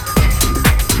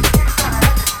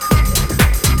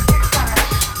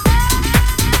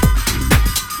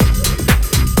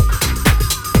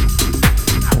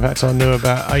 In fact, I knew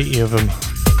about 80 of them,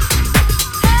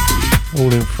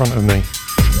 all in front of me,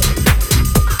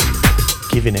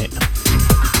 giving it.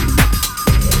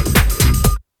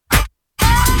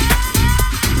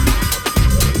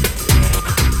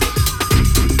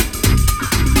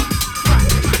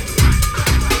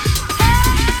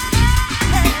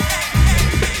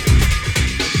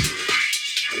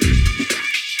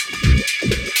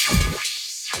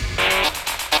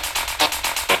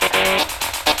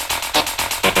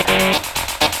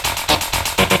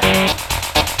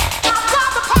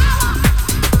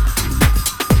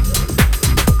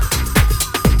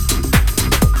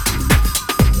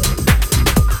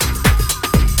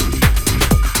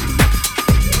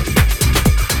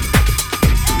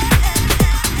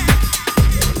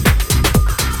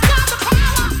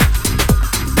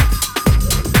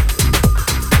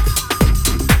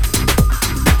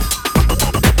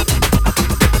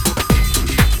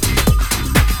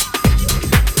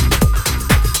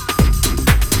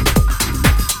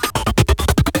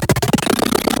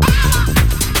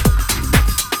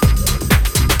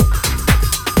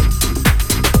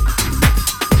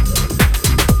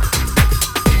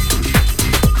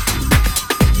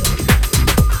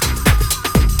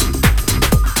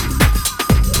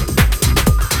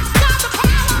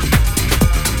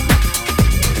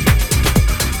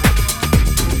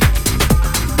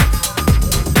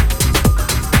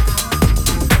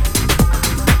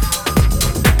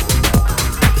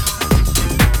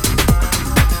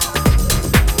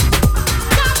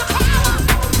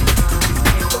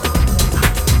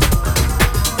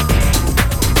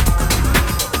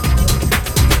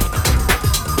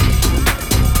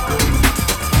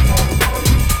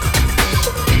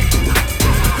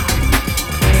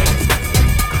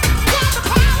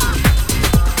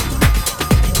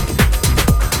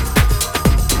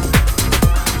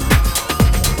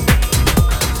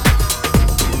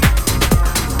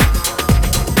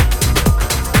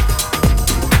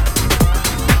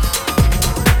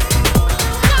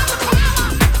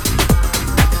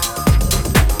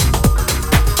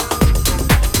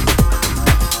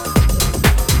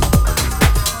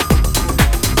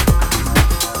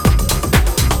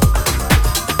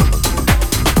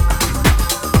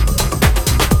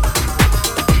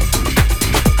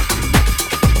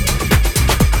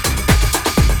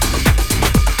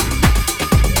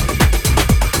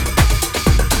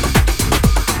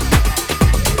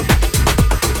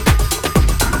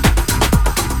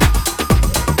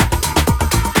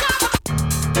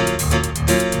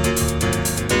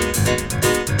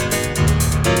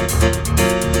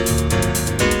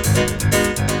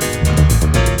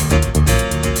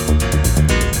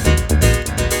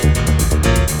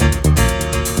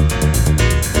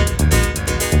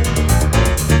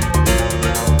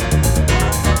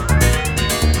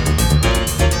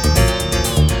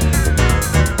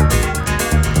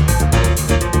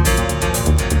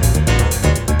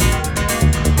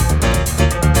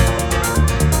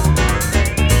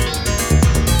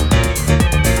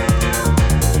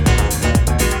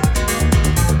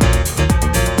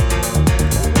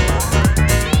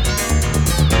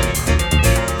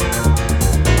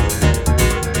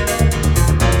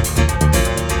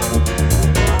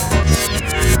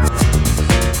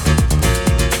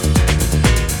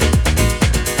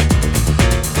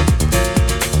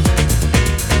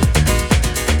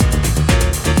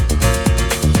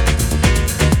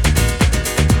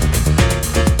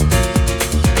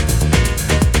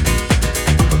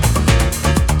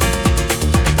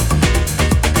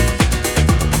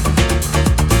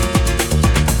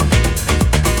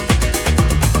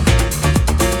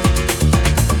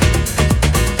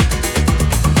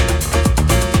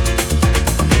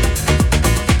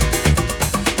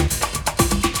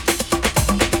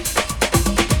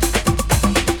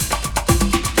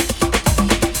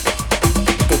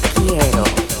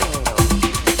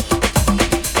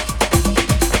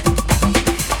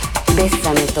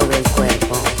 Bésame todo el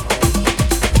cuerpo.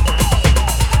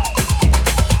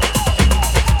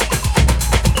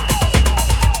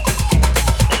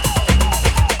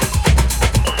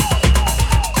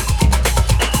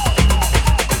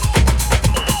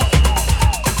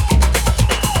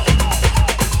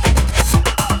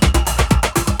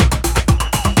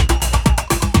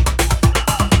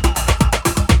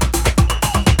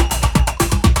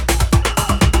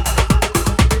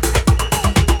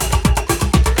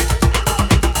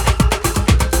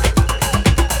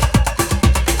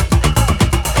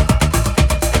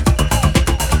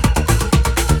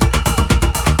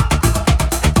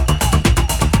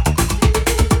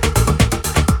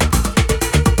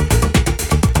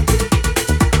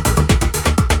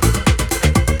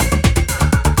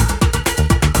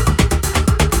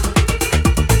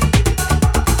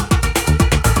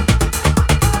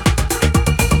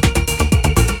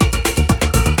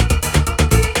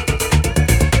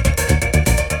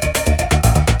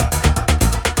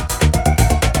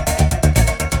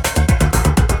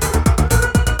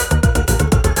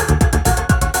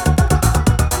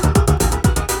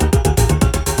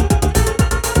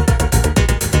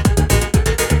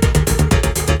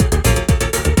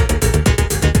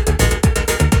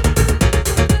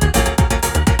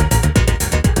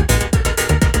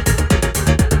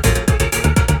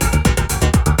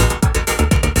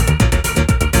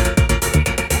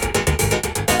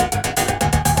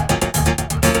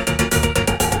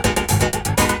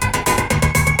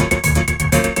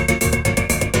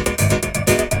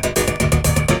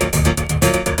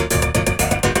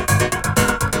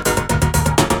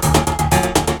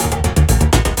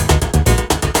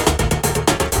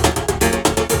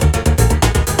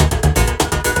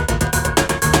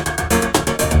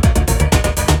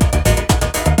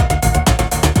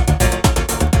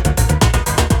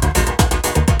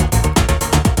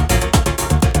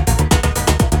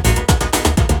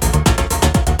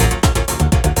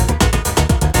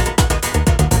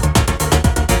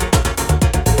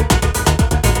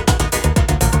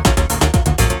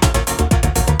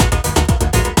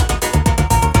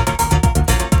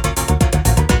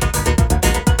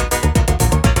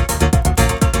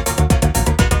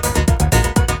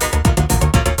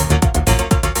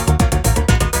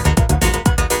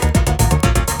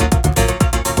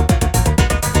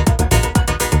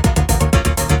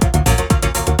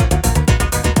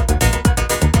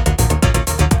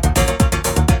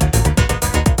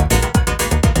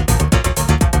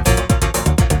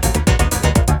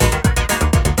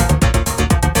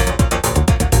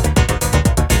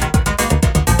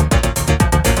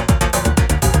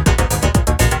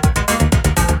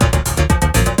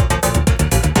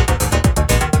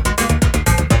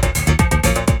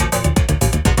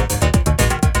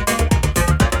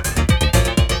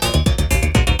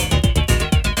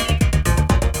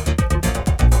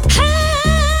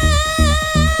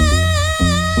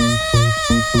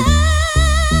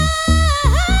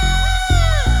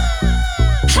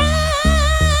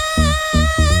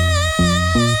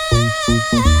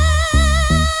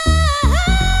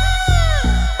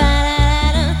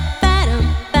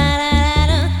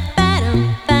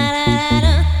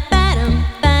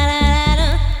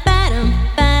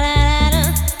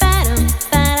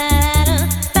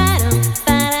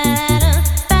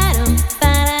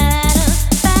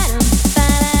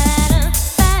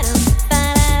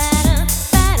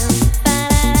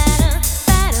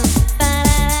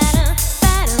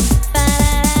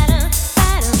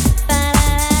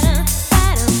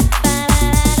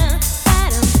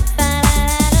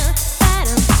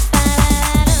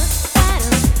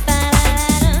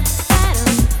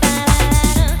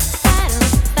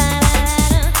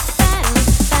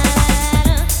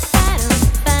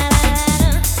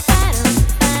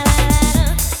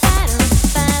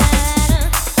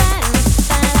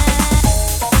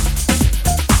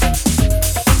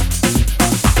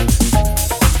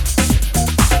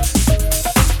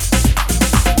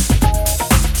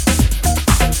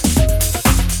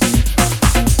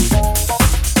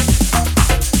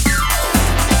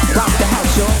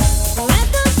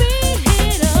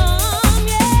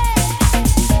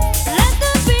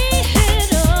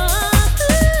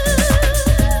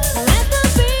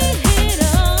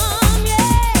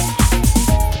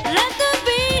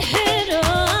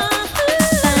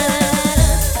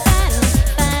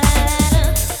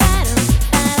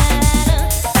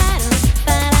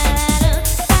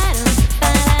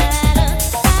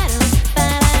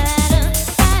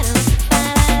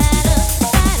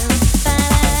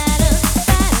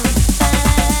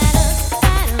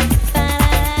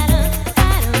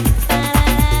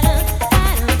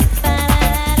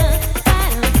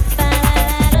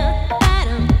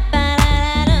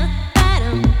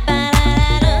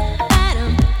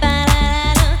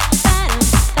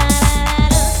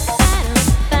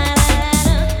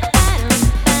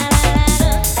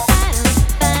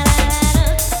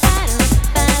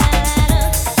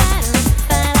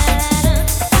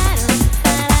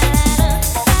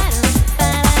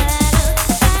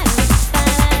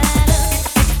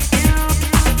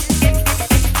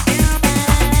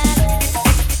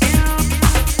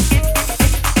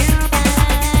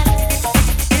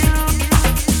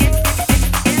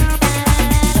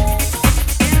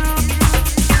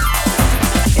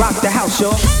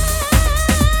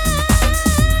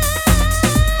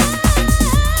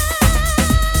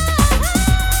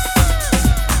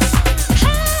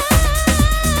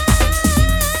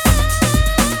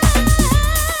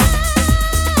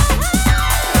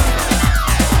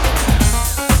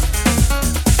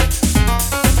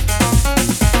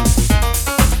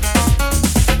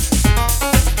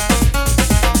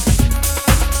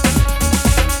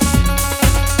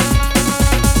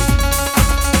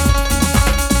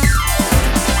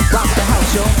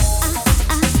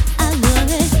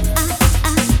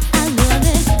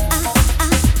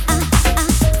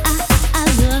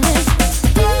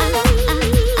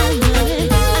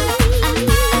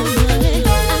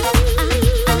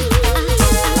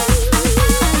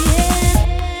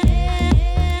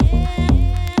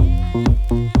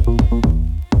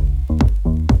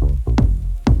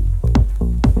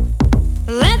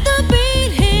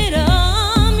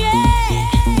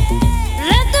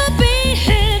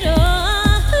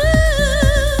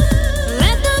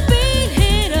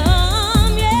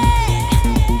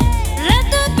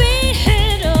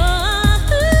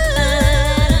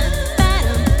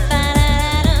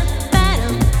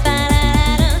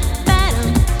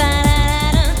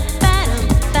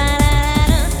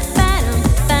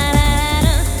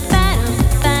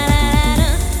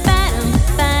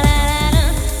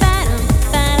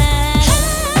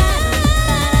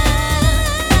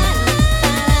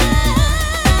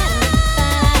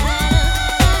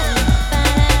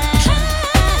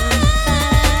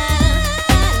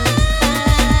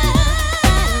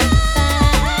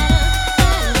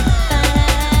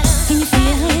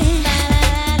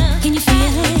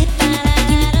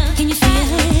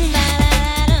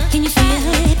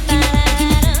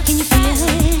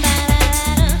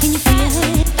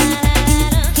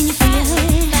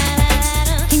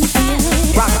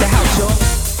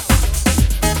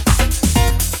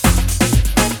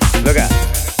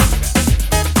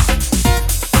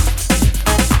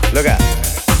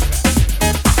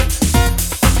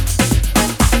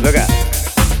 Look out.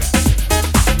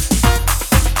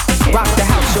 Rock the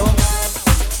house, y'all.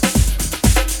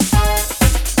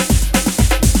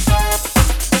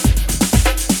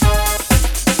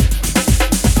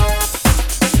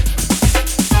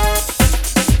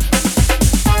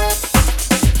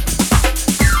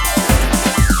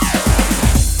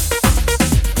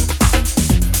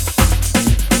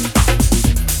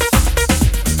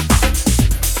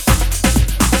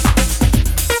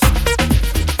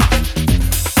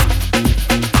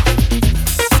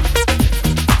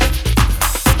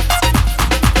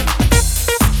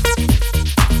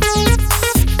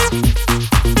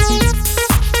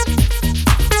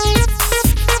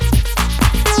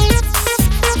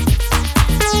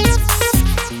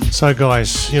 So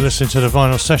guys, you're listening to the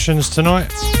vinyl sessions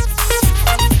tonight.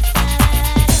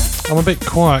 I'm a bit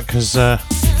quiet because I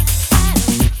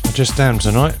just am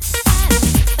tonight.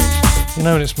 You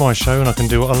know, it's my show and I can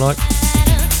do what I like.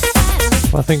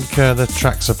 But I think the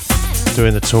tracks are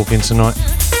doing the talking tonight.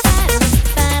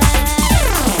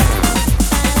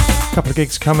 A couple of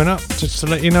gigs coming up just to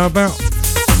let you know about.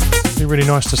 It'd be really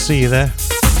nice to see you there.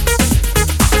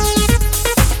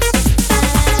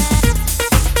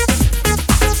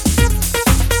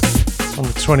 On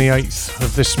the 28th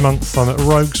of this month, I'm at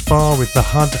Rogue's Bar with the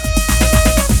HUD.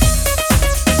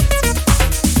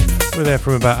 We're there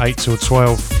from about 8 till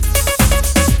 12.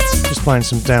 Just playing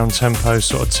some down-tempo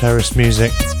sort of terrace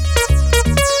music.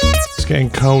 It's getting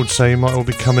cold, so you might all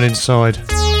be coming inside.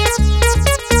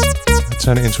 I'll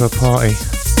turn it into a party.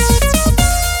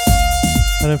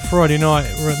 And then Friday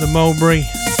night, we're at the Mulberry.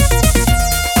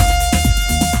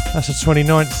 That's the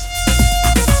 29th.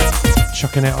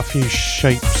 Chucking out a few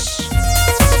shapes.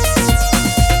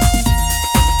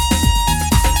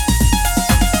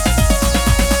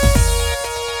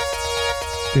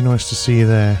 Be nice to see you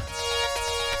there.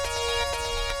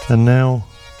 And now,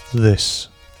 this.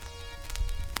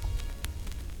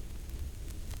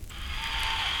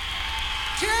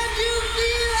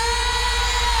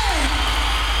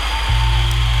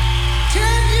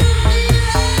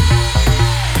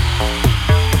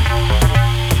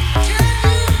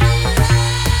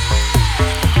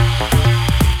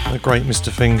 The great Mr.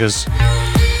 Fingers.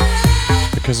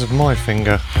 Because of my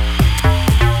finger.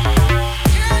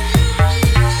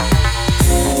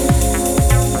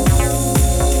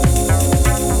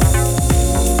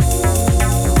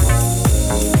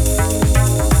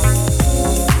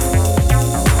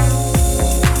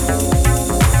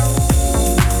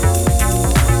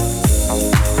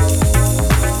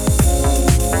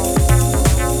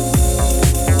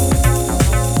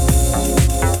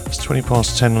 It's 20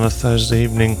 past 10 on a Thursday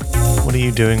evening. What are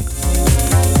you doing?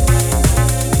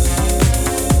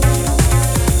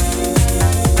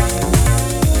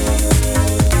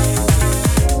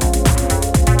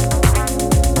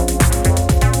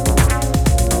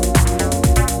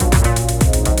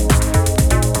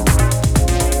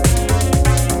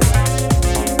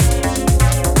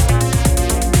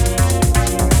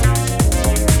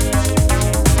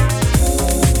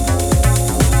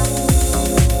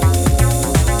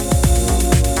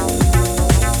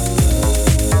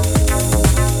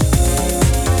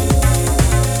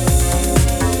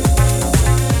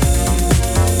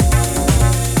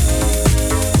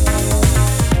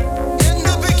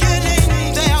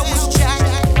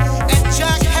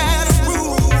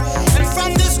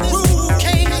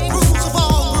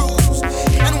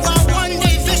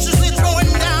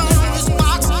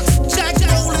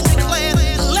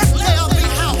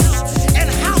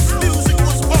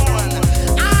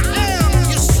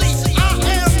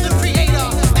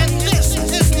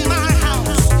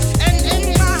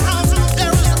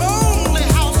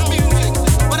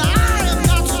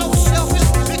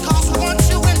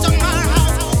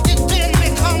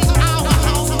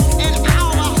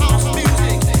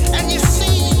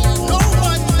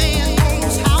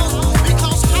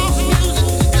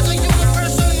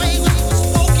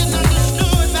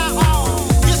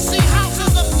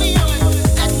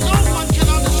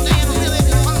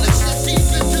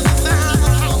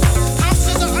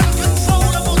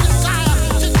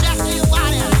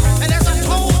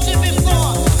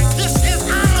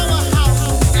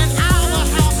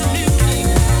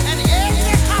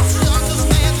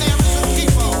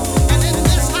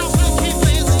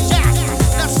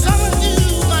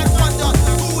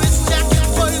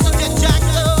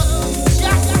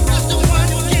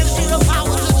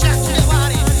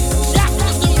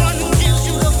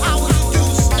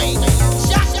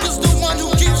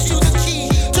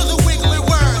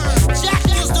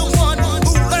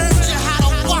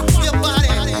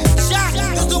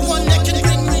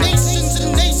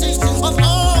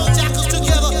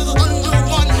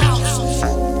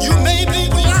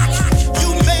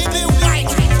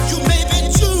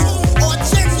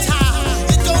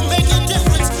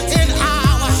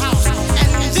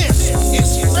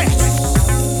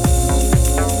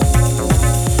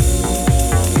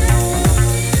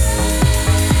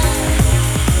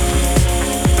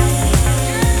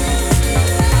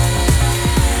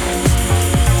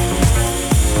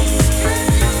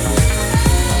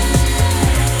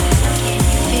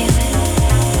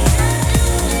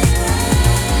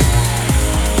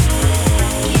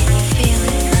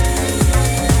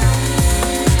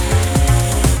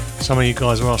 Some of you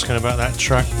guys were asking about that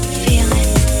track.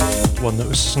 One that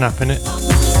was snapping it.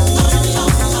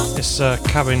 It's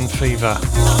Cabin Fever.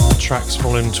 Tracks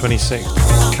Volume 26.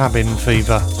 Cabin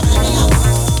Fever.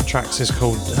 Track is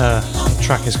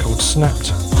called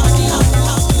Snapped.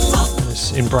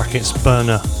 It's in brackets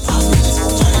Burner.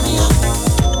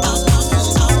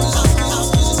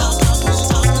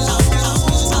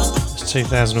 It's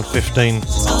 2015.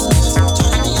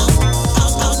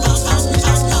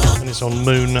 And it's on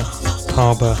Moon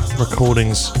Harbour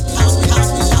Recordings.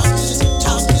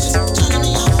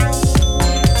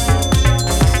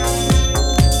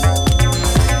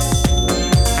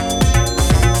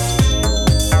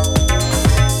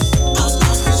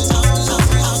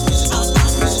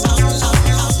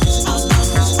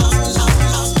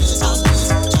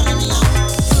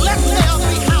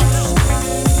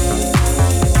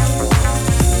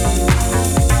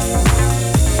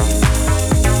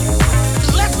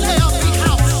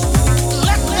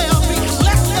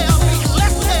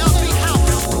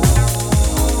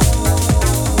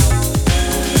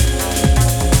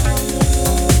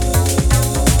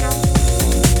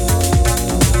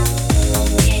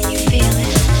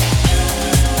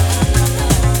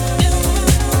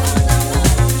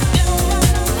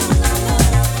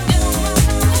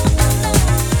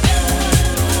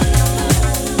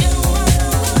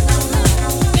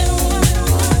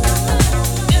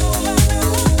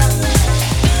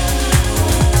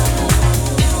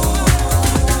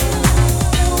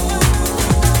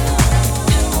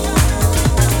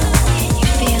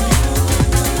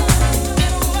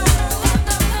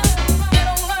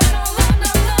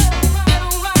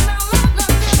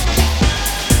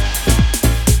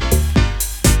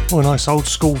 Oh, a nice old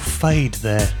school fade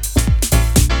there.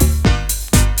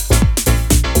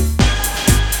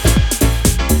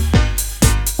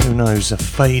 Who knows, a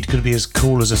fade could be as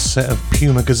cool as a set of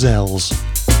Puma Gazelles.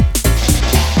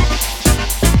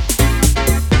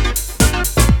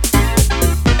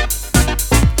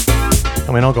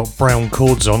 I mean, I got brown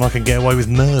cords on, I can get away with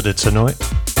murder tonight.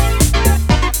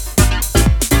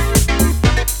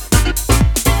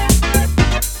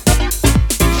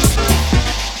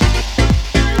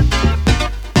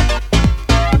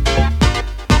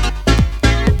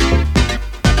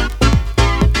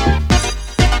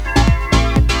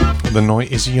 The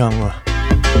night is young.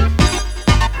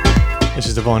 This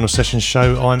is the Vinyl Session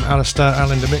Show. I'm Alistair,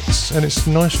 Al in the Mix, and it's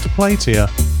nice to play to you.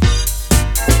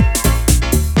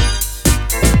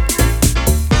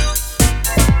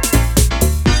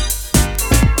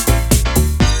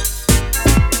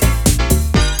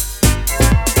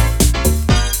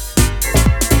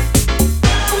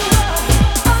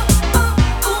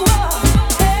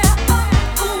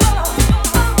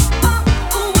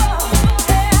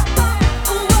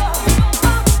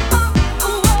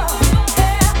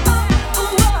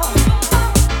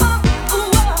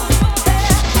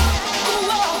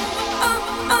 Ooh,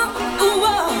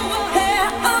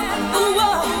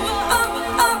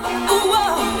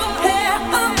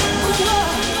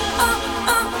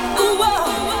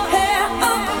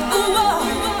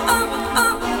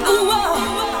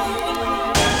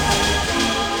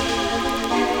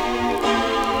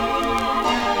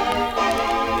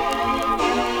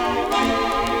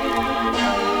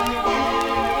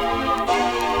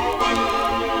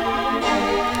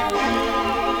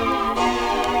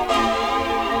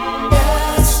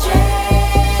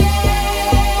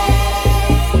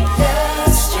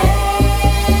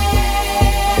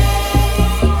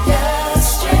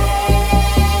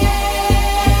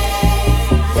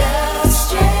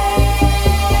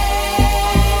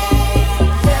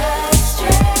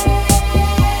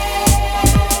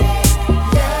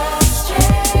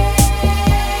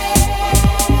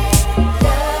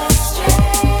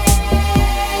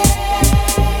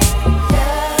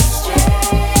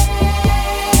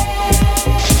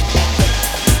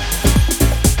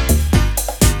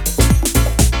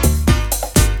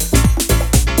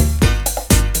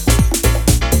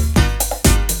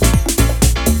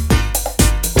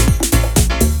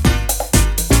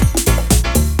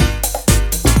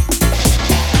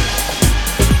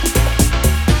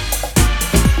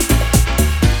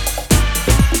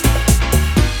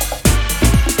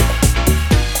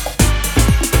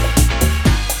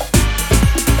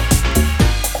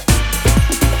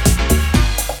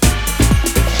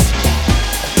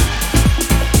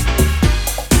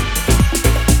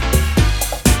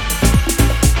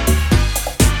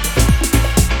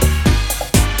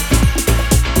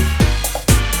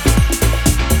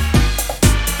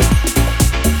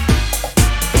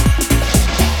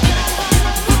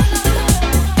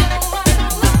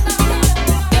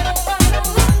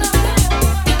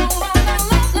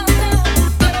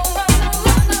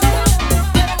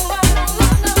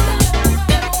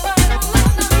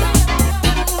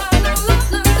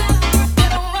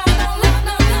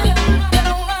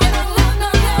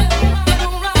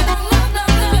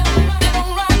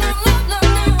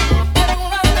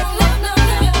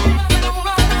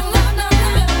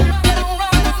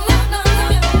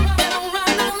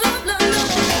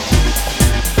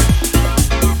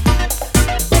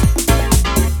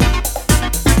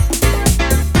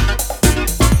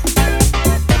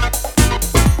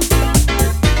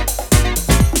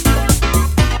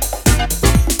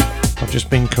 just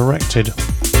been corrected.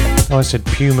 I said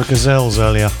Puma Gazelles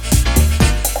earlier.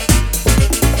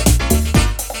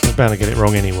 I'm bound to get it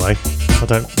wrong anyway. I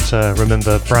don't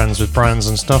remember brands with brands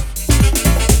and stuff.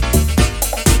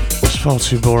 It's far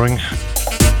too boring.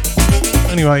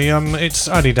 Anyway, it's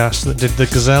Adidas that did the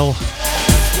Gazelle.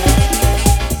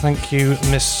 Thank you,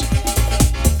 Miss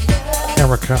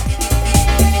Erica.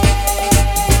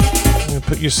 I'm going to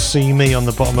put your See Me on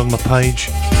the bottom of my page.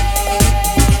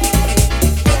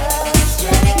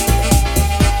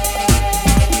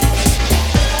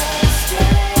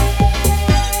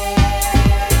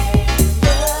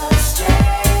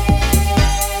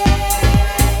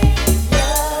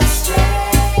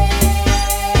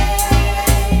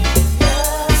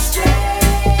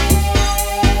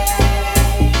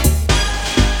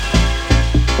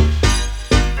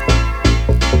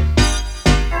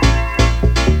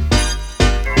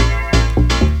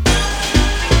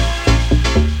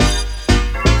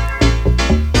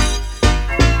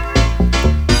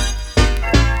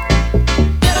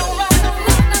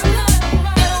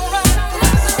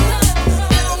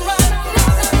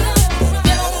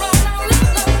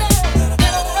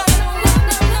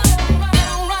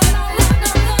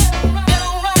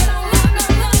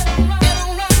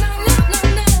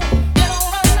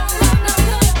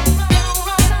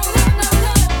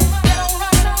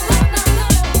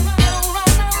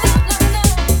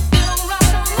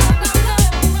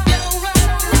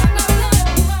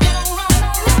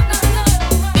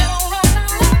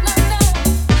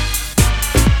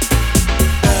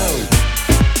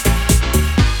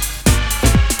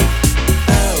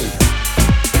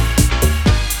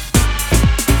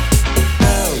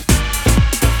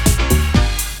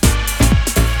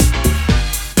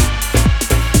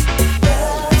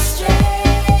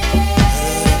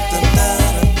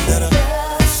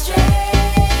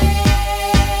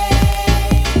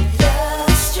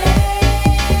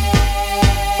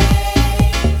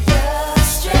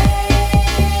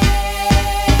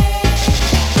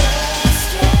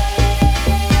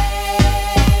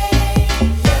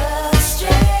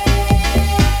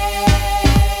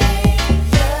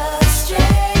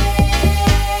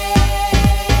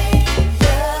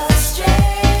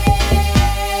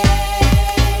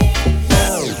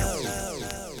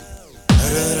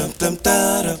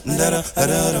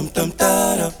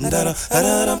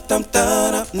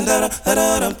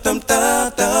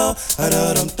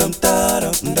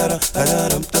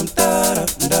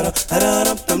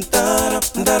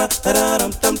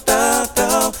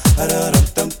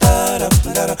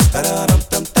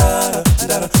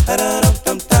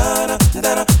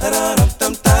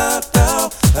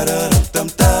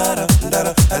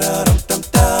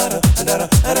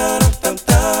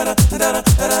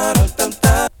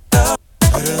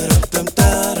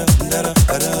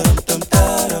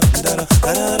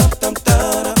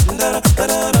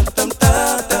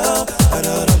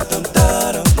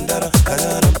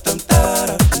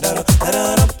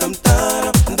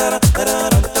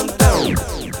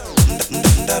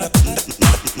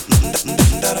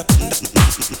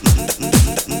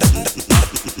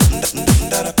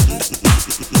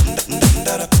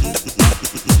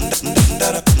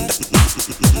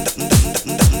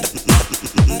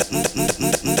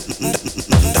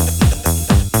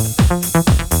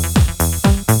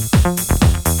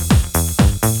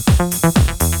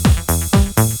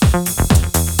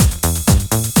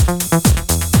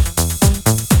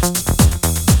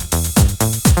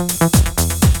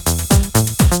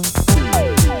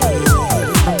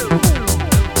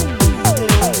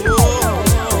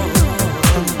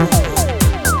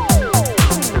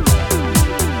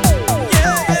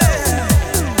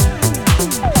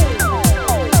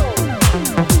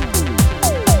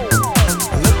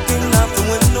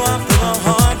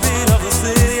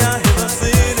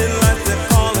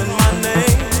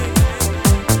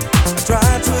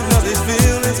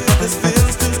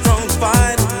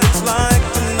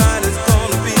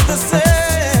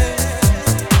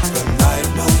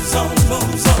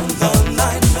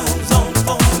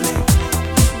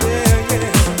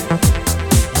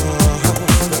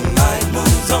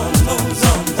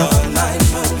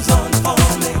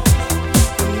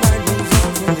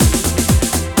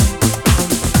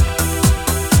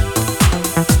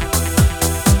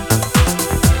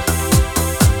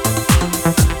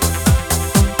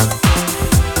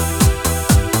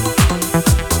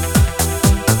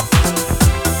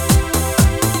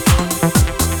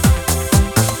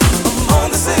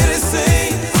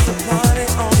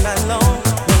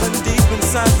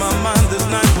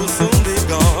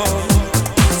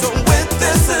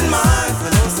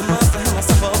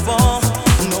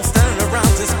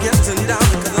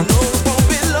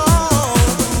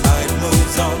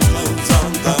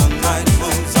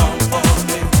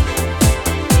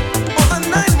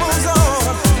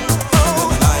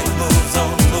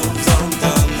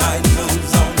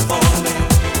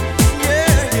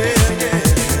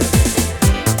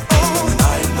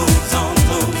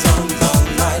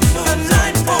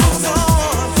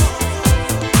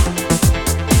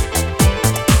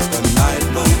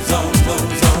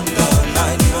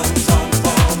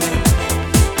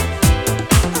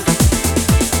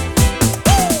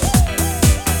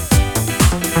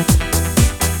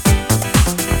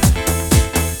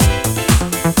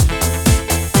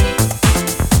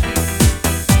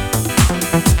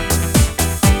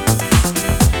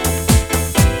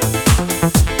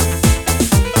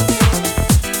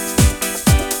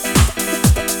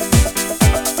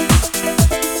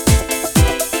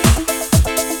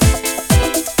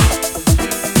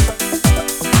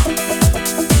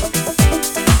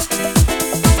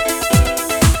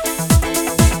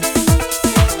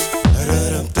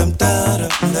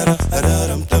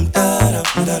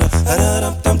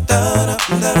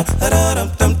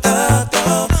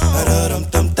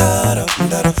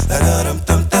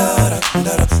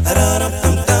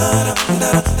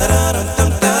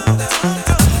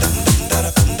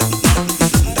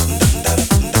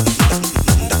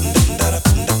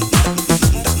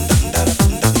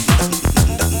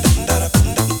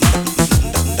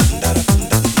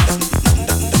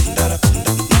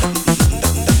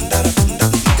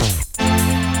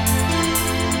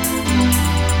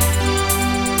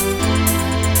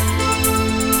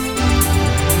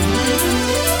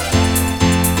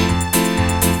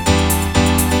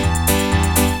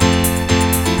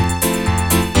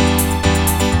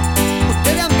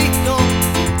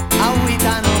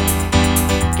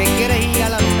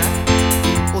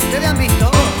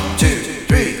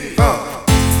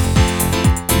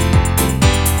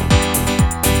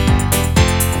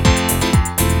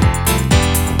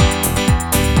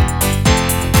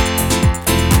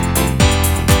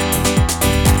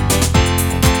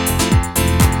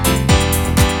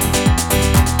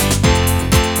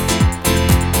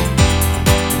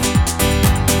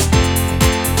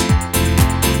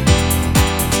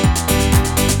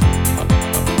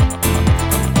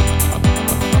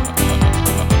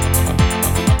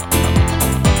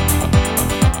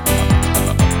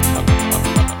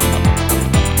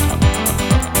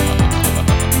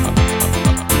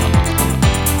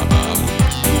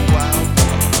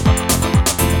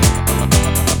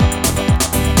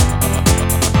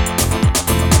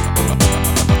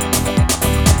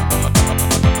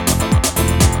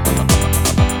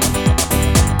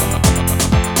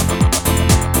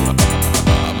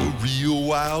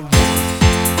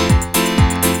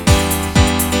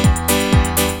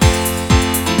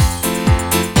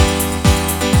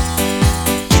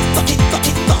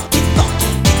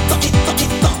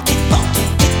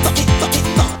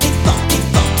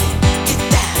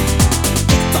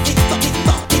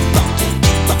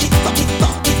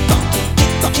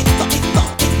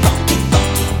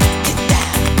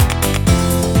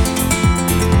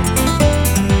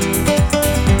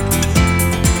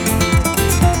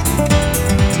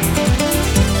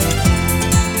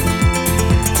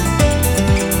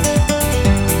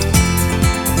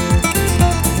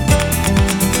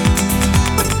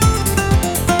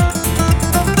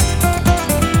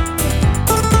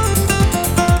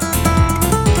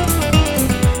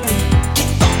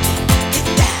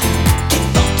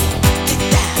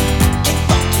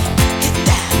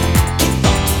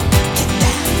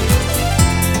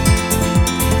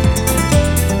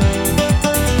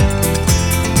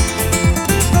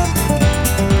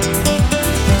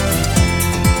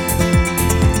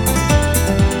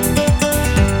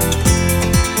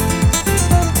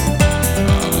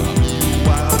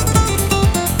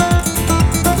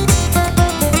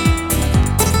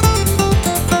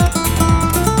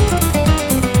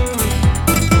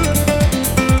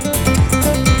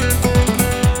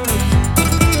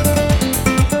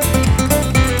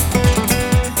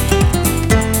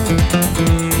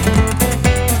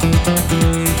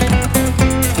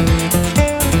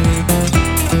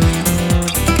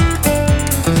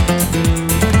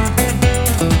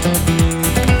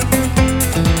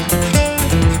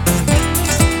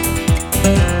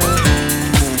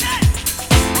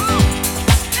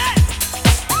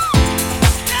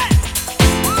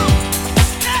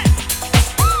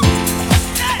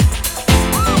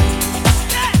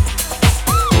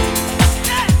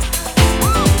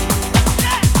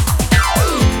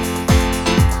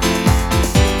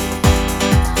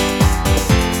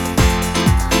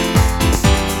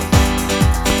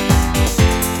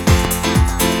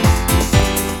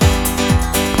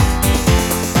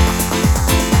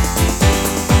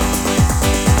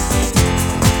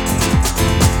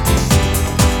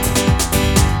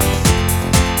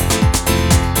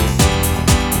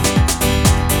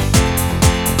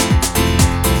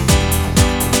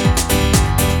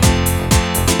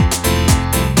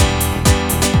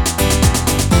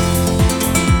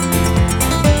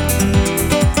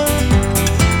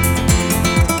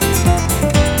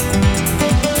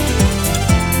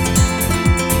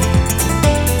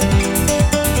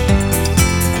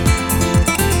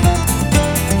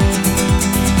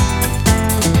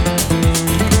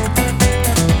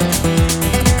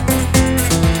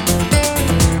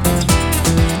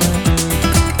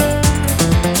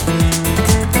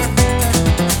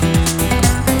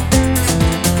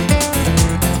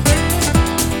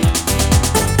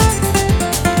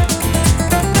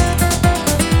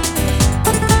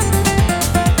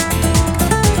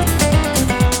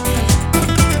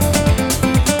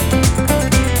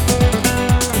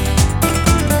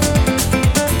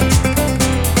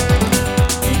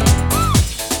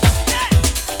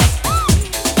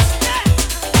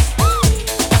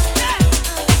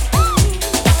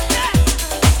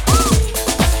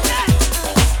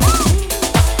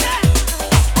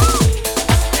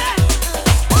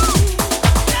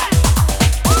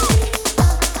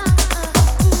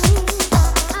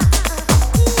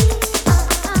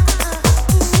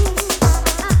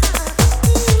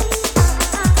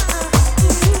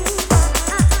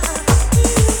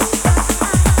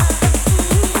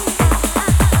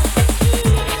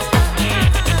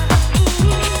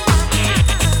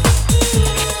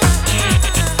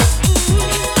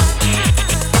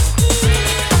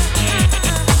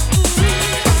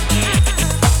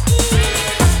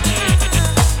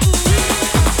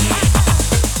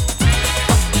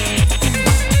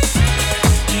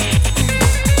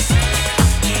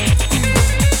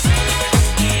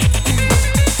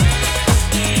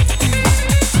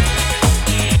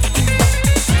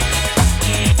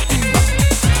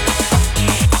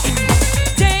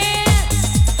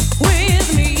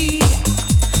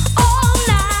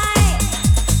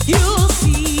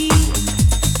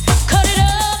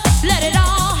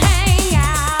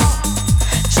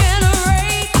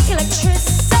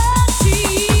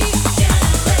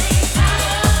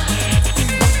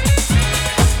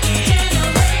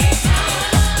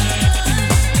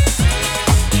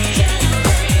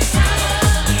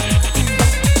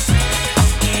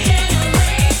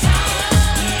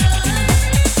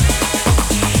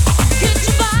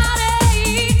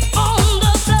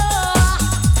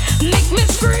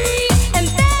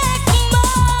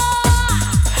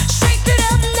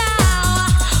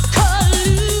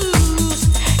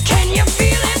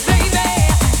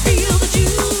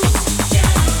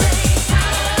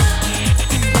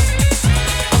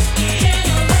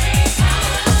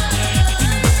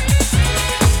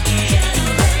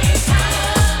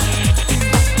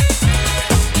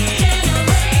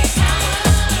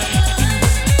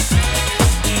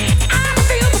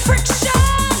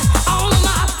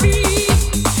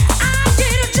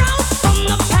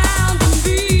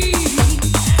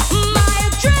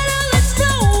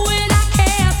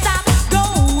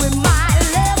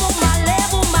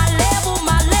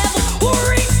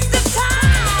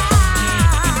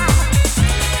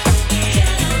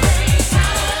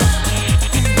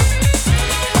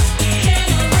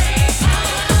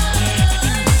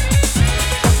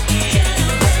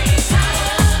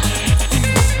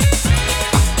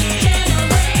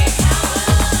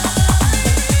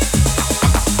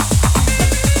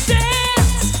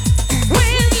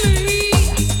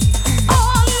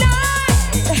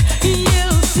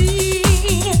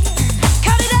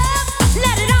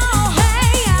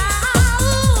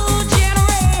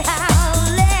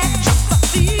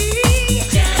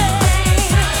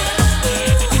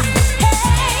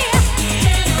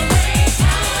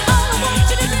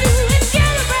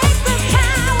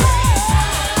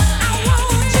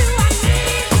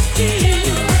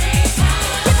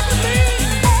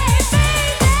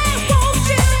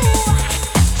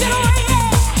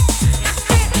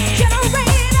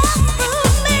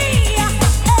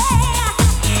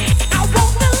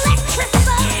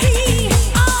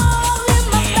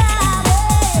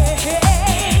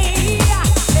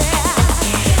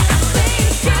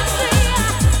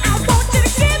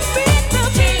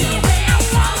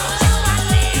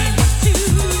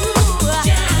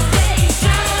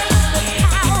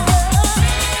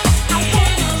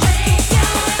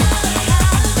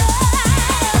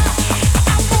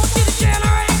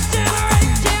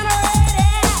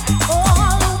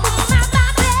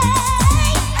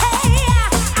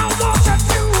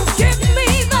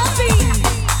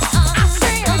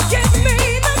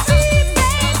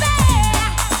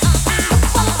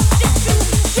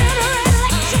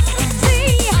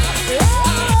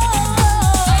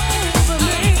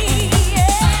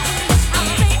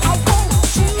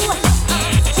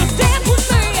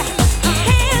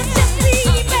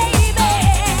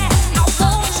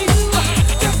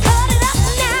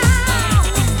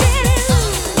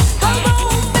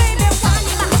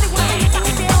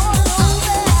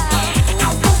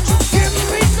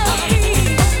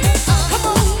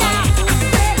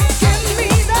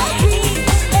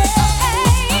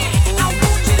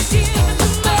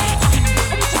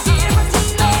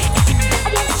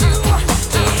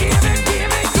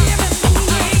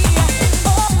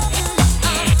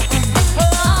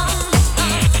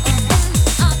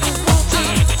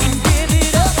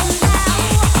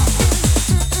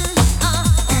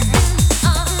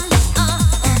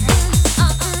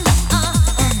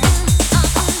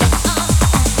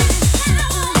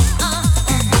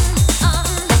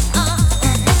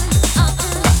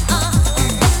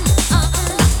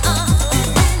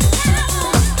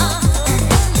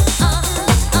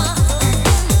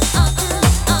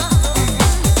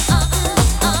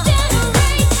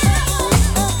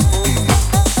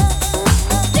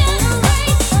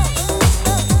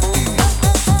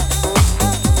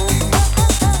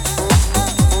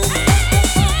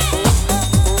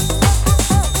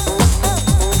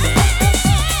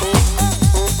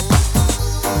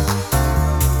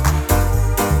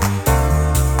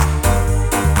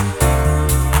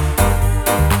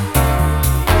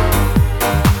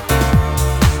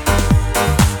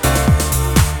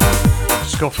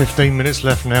 got 15 minutes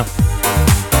left now.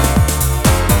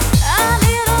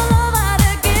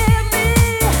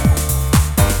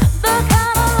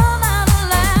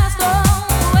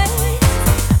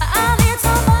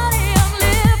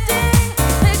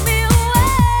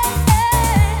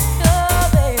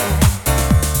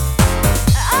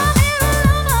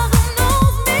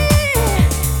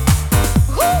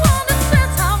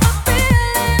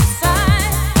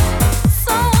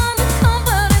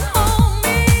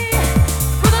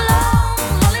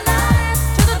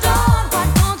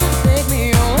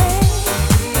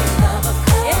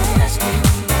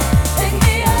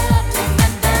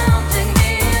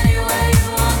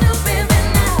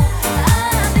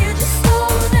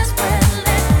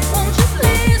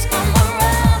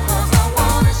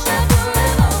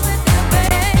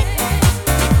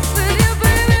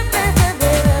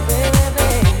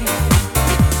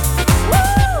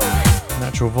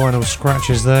 Vinyl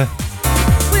scratches there.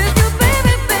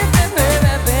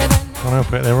 Can't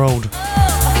help it, they're old.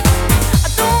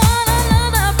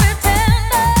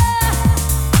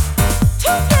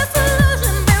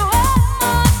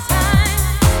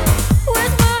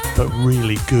 But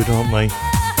really good, aren't they?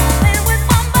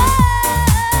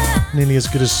 Nearly as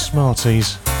good as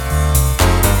Smarties.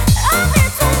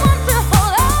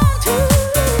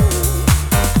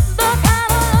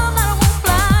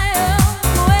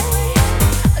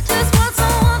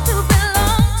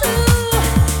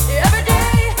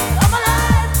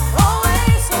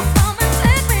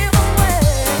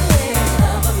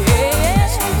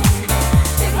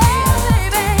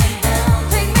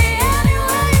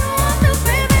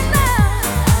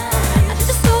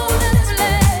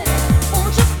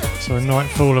 Night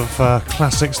full of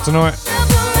classics tonight.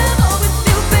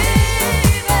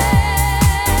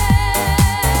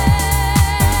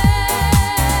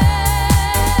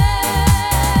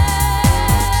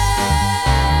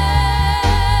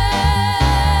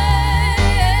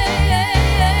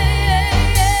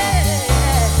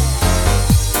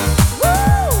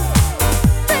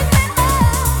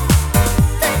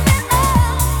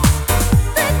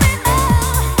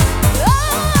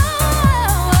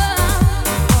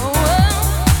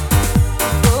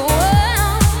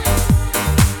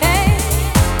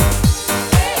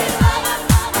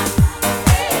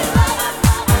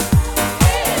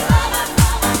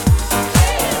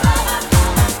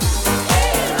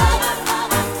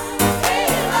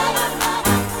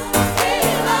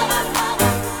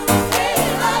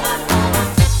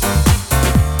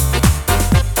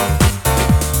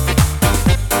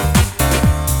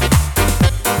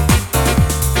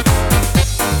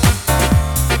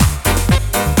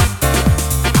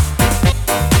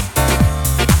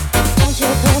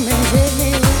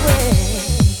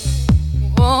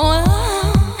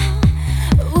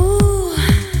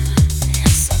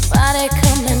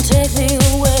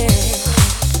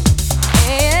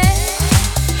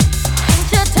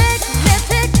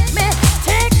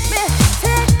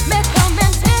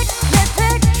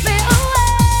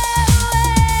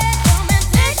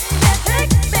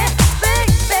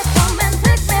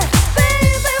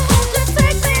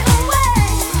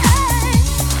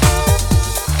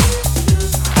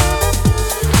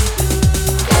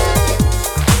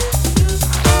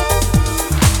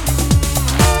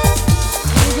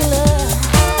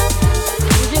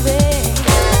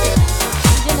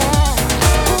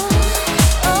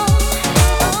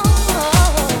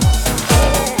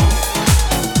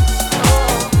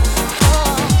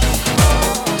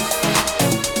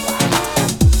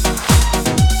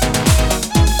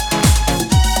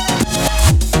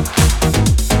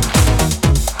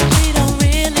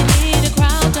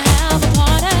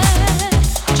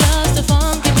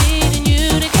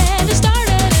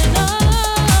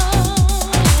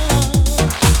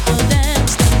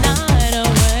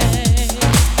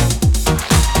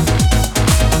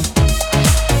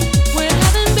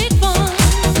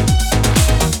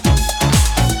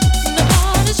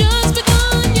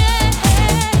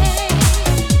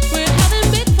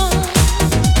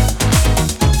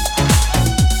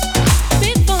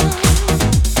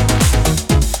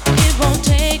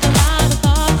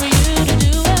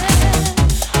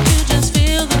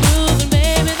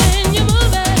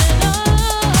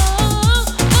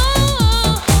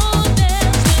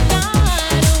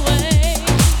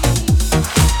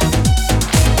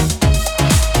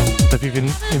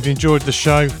 If you enjoyed the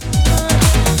show, so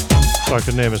I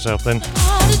could hear myself then,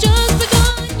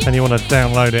 and you want to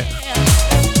download it,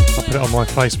 I'll put it on my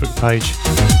Facebook page.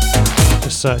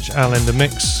 Just search Al in the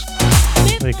Mix.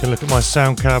 Then you can look at my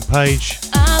SoundCloud page,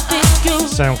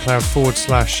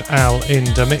 SoundCloud/Al in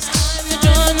the Mix,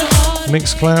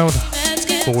 Mixcloud/Al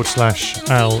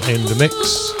in the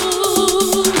Mix.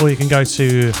 or you can go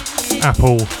to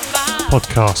Apple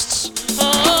Podcasts.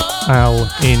 Al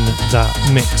in that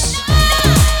mix.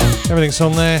 Everything's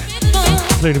on there,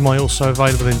 including my also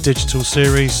available in digital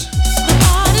series.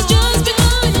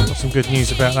 Got some good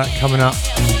news about that coming up.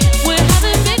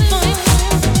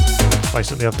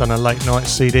 Basically, I've done a late night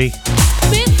CD.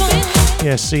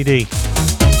 Yeah, CD.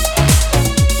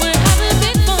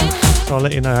 So I'll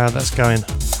let you know how that's going.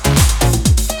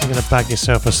 You're going to bag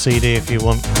yourself a CD if you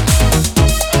want.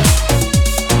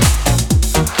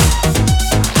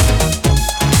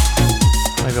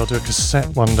 Maybe I'll do a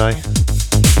cassette one day.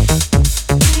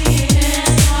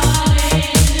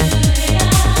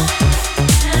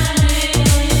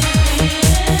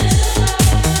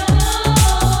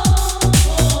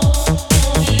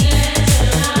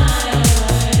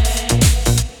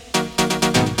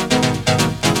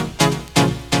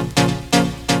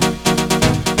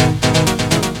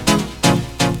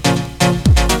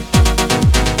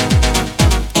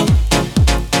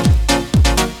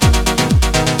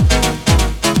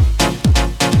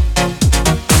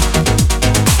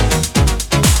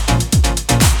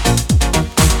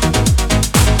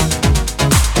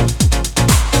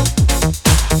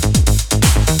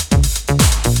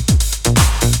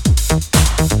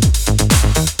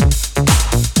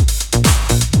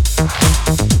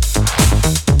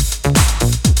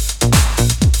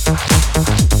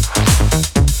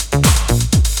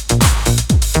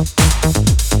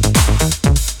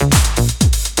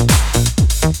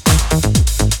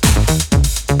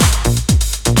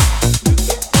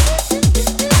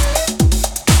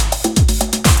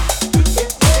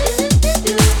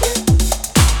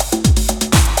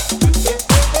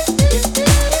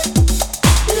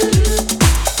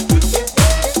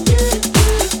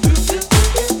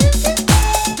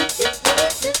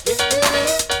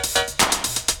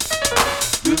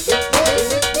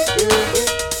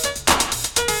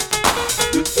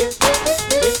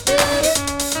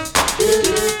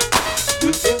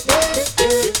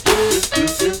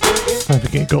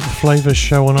 Flavours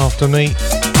show on after me.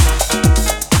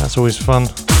 That's always fun.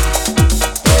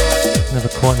 Never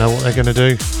quite know what they're going to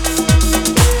do.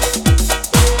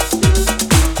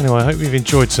 Anyway, I hope you've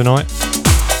enjoyed tonight.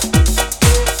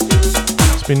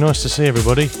 It's been nice to see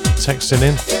everybody texting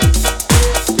in.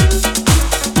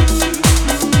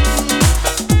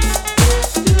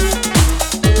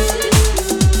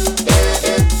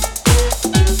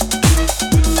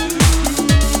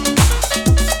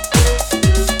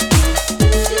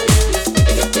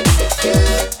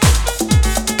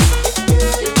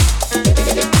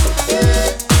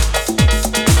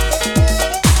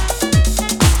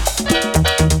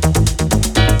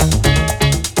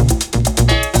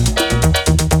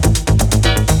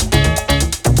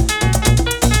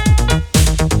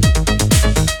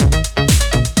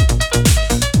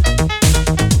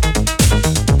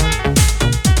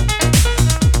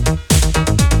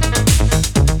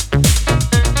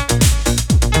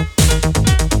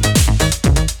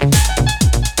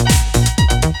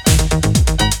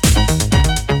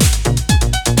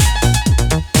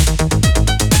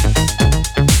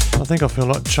 I feel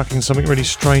like chucking something really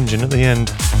strange in at the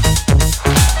end.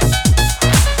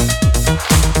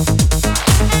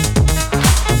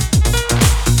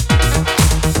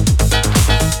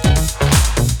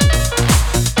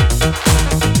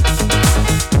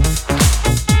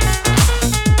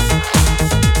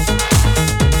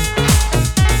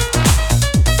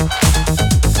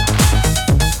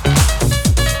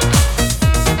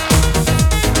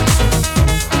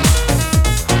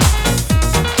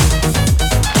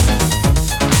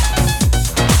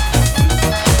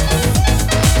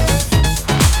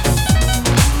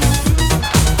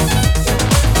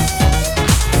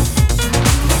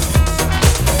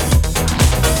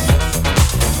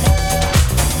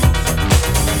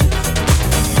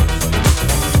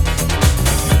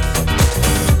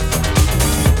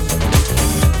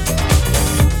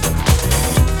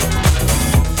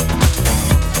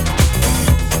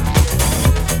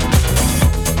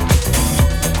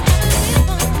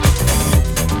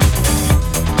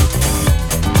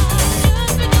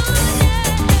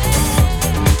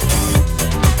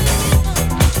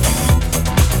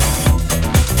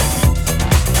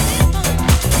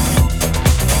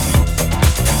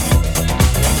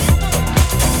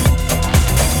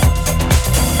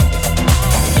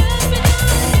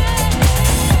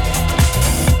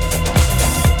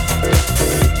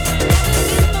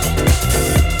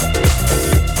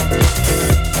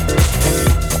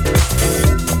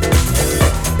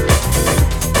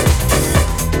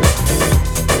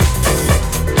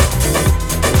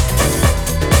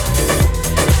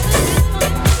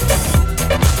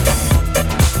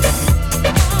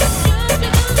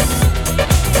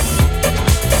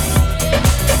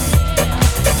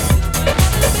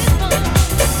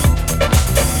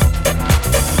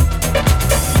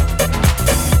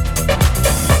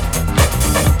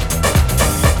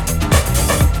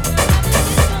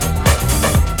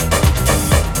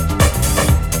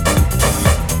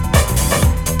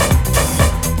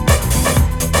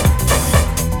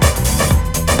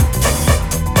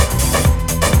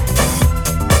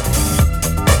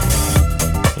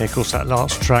 of course, that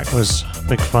last track was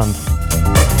big fun.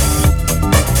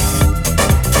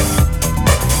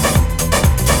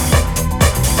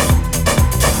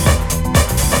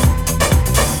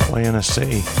 Way in a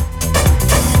City.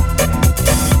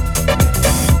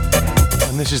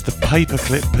 And this is the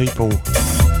Paperclip People.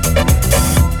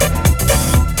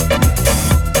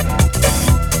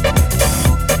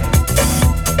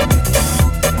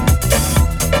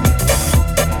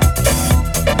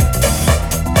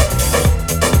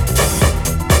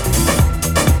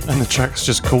 And the track's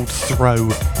just called Throw.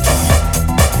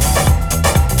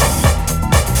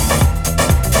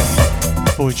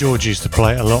 Boy George used to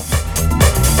play it a lot.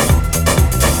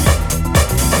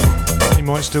 He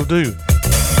might still do.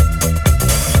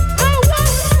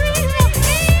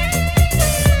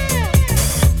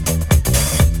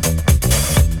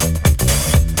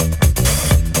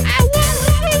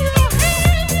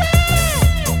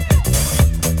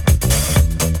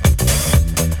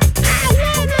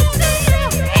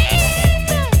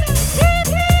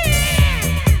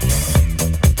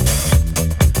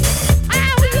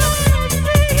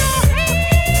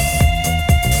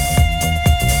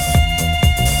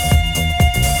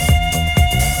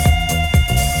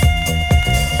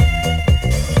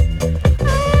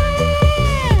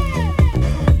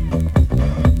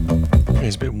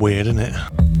 Weird, isn't it?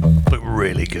 But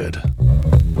really good.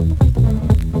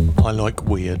 I like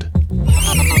weird. I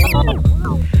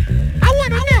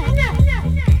wanna know,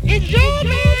 is your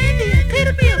man the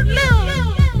epitome of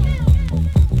love?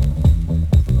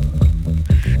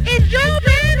 Is your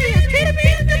man the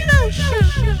epitome of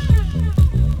devotion?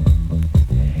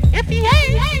 If he ain't,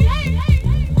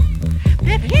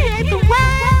 then he ain't the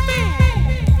right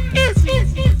man, is he?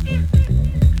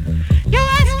 You're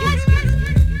asking,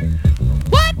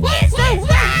 what is the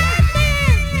right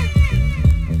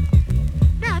man?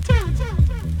 Now tell me,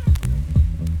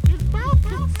 his mouth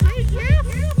can say yes,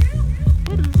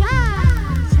 but his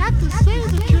eyes have to say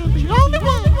that you're the only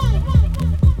one.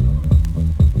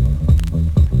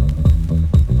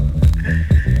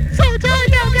 So tell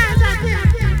y'all guys out there,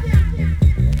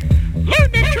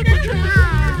 learn that trick with your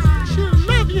eyes. She'll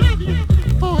love you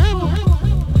forever.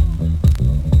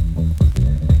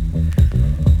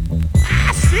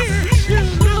 I said she'll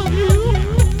love you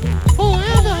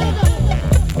forever.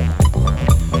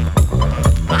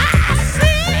 I said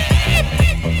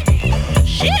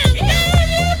she'll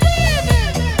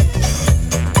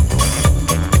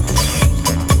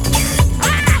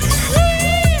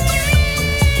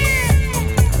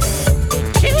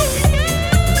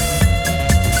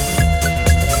love you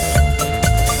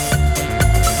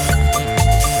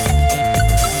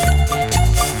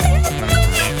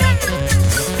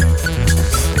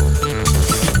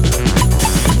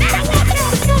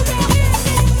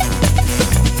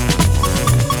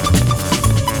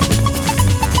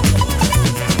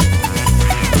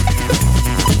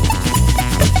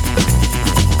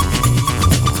forever.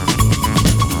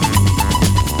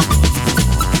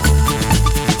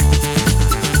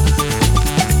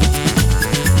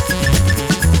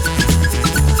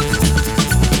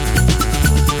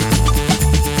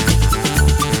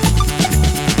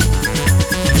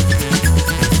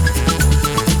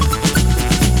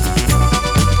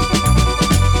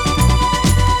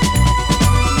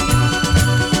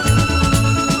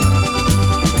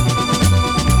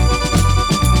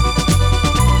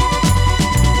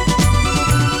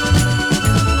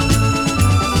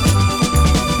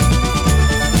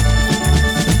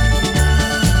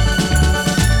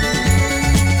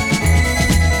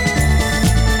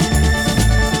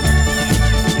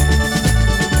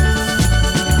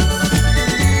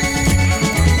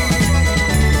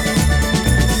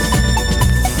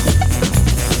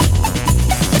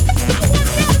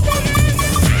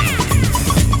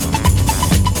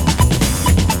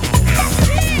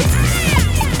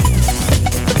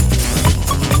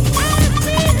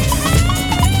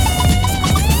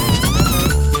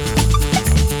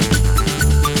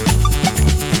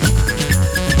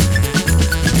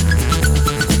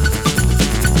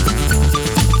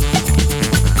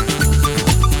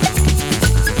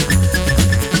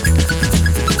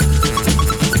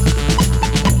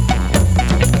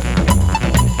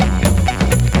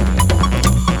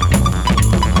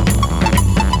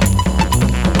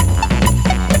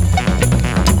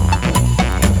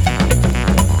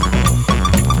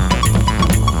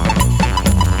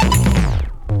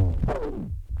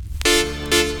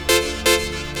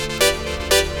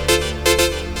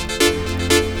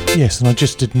 Yes, and I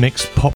just did mix pop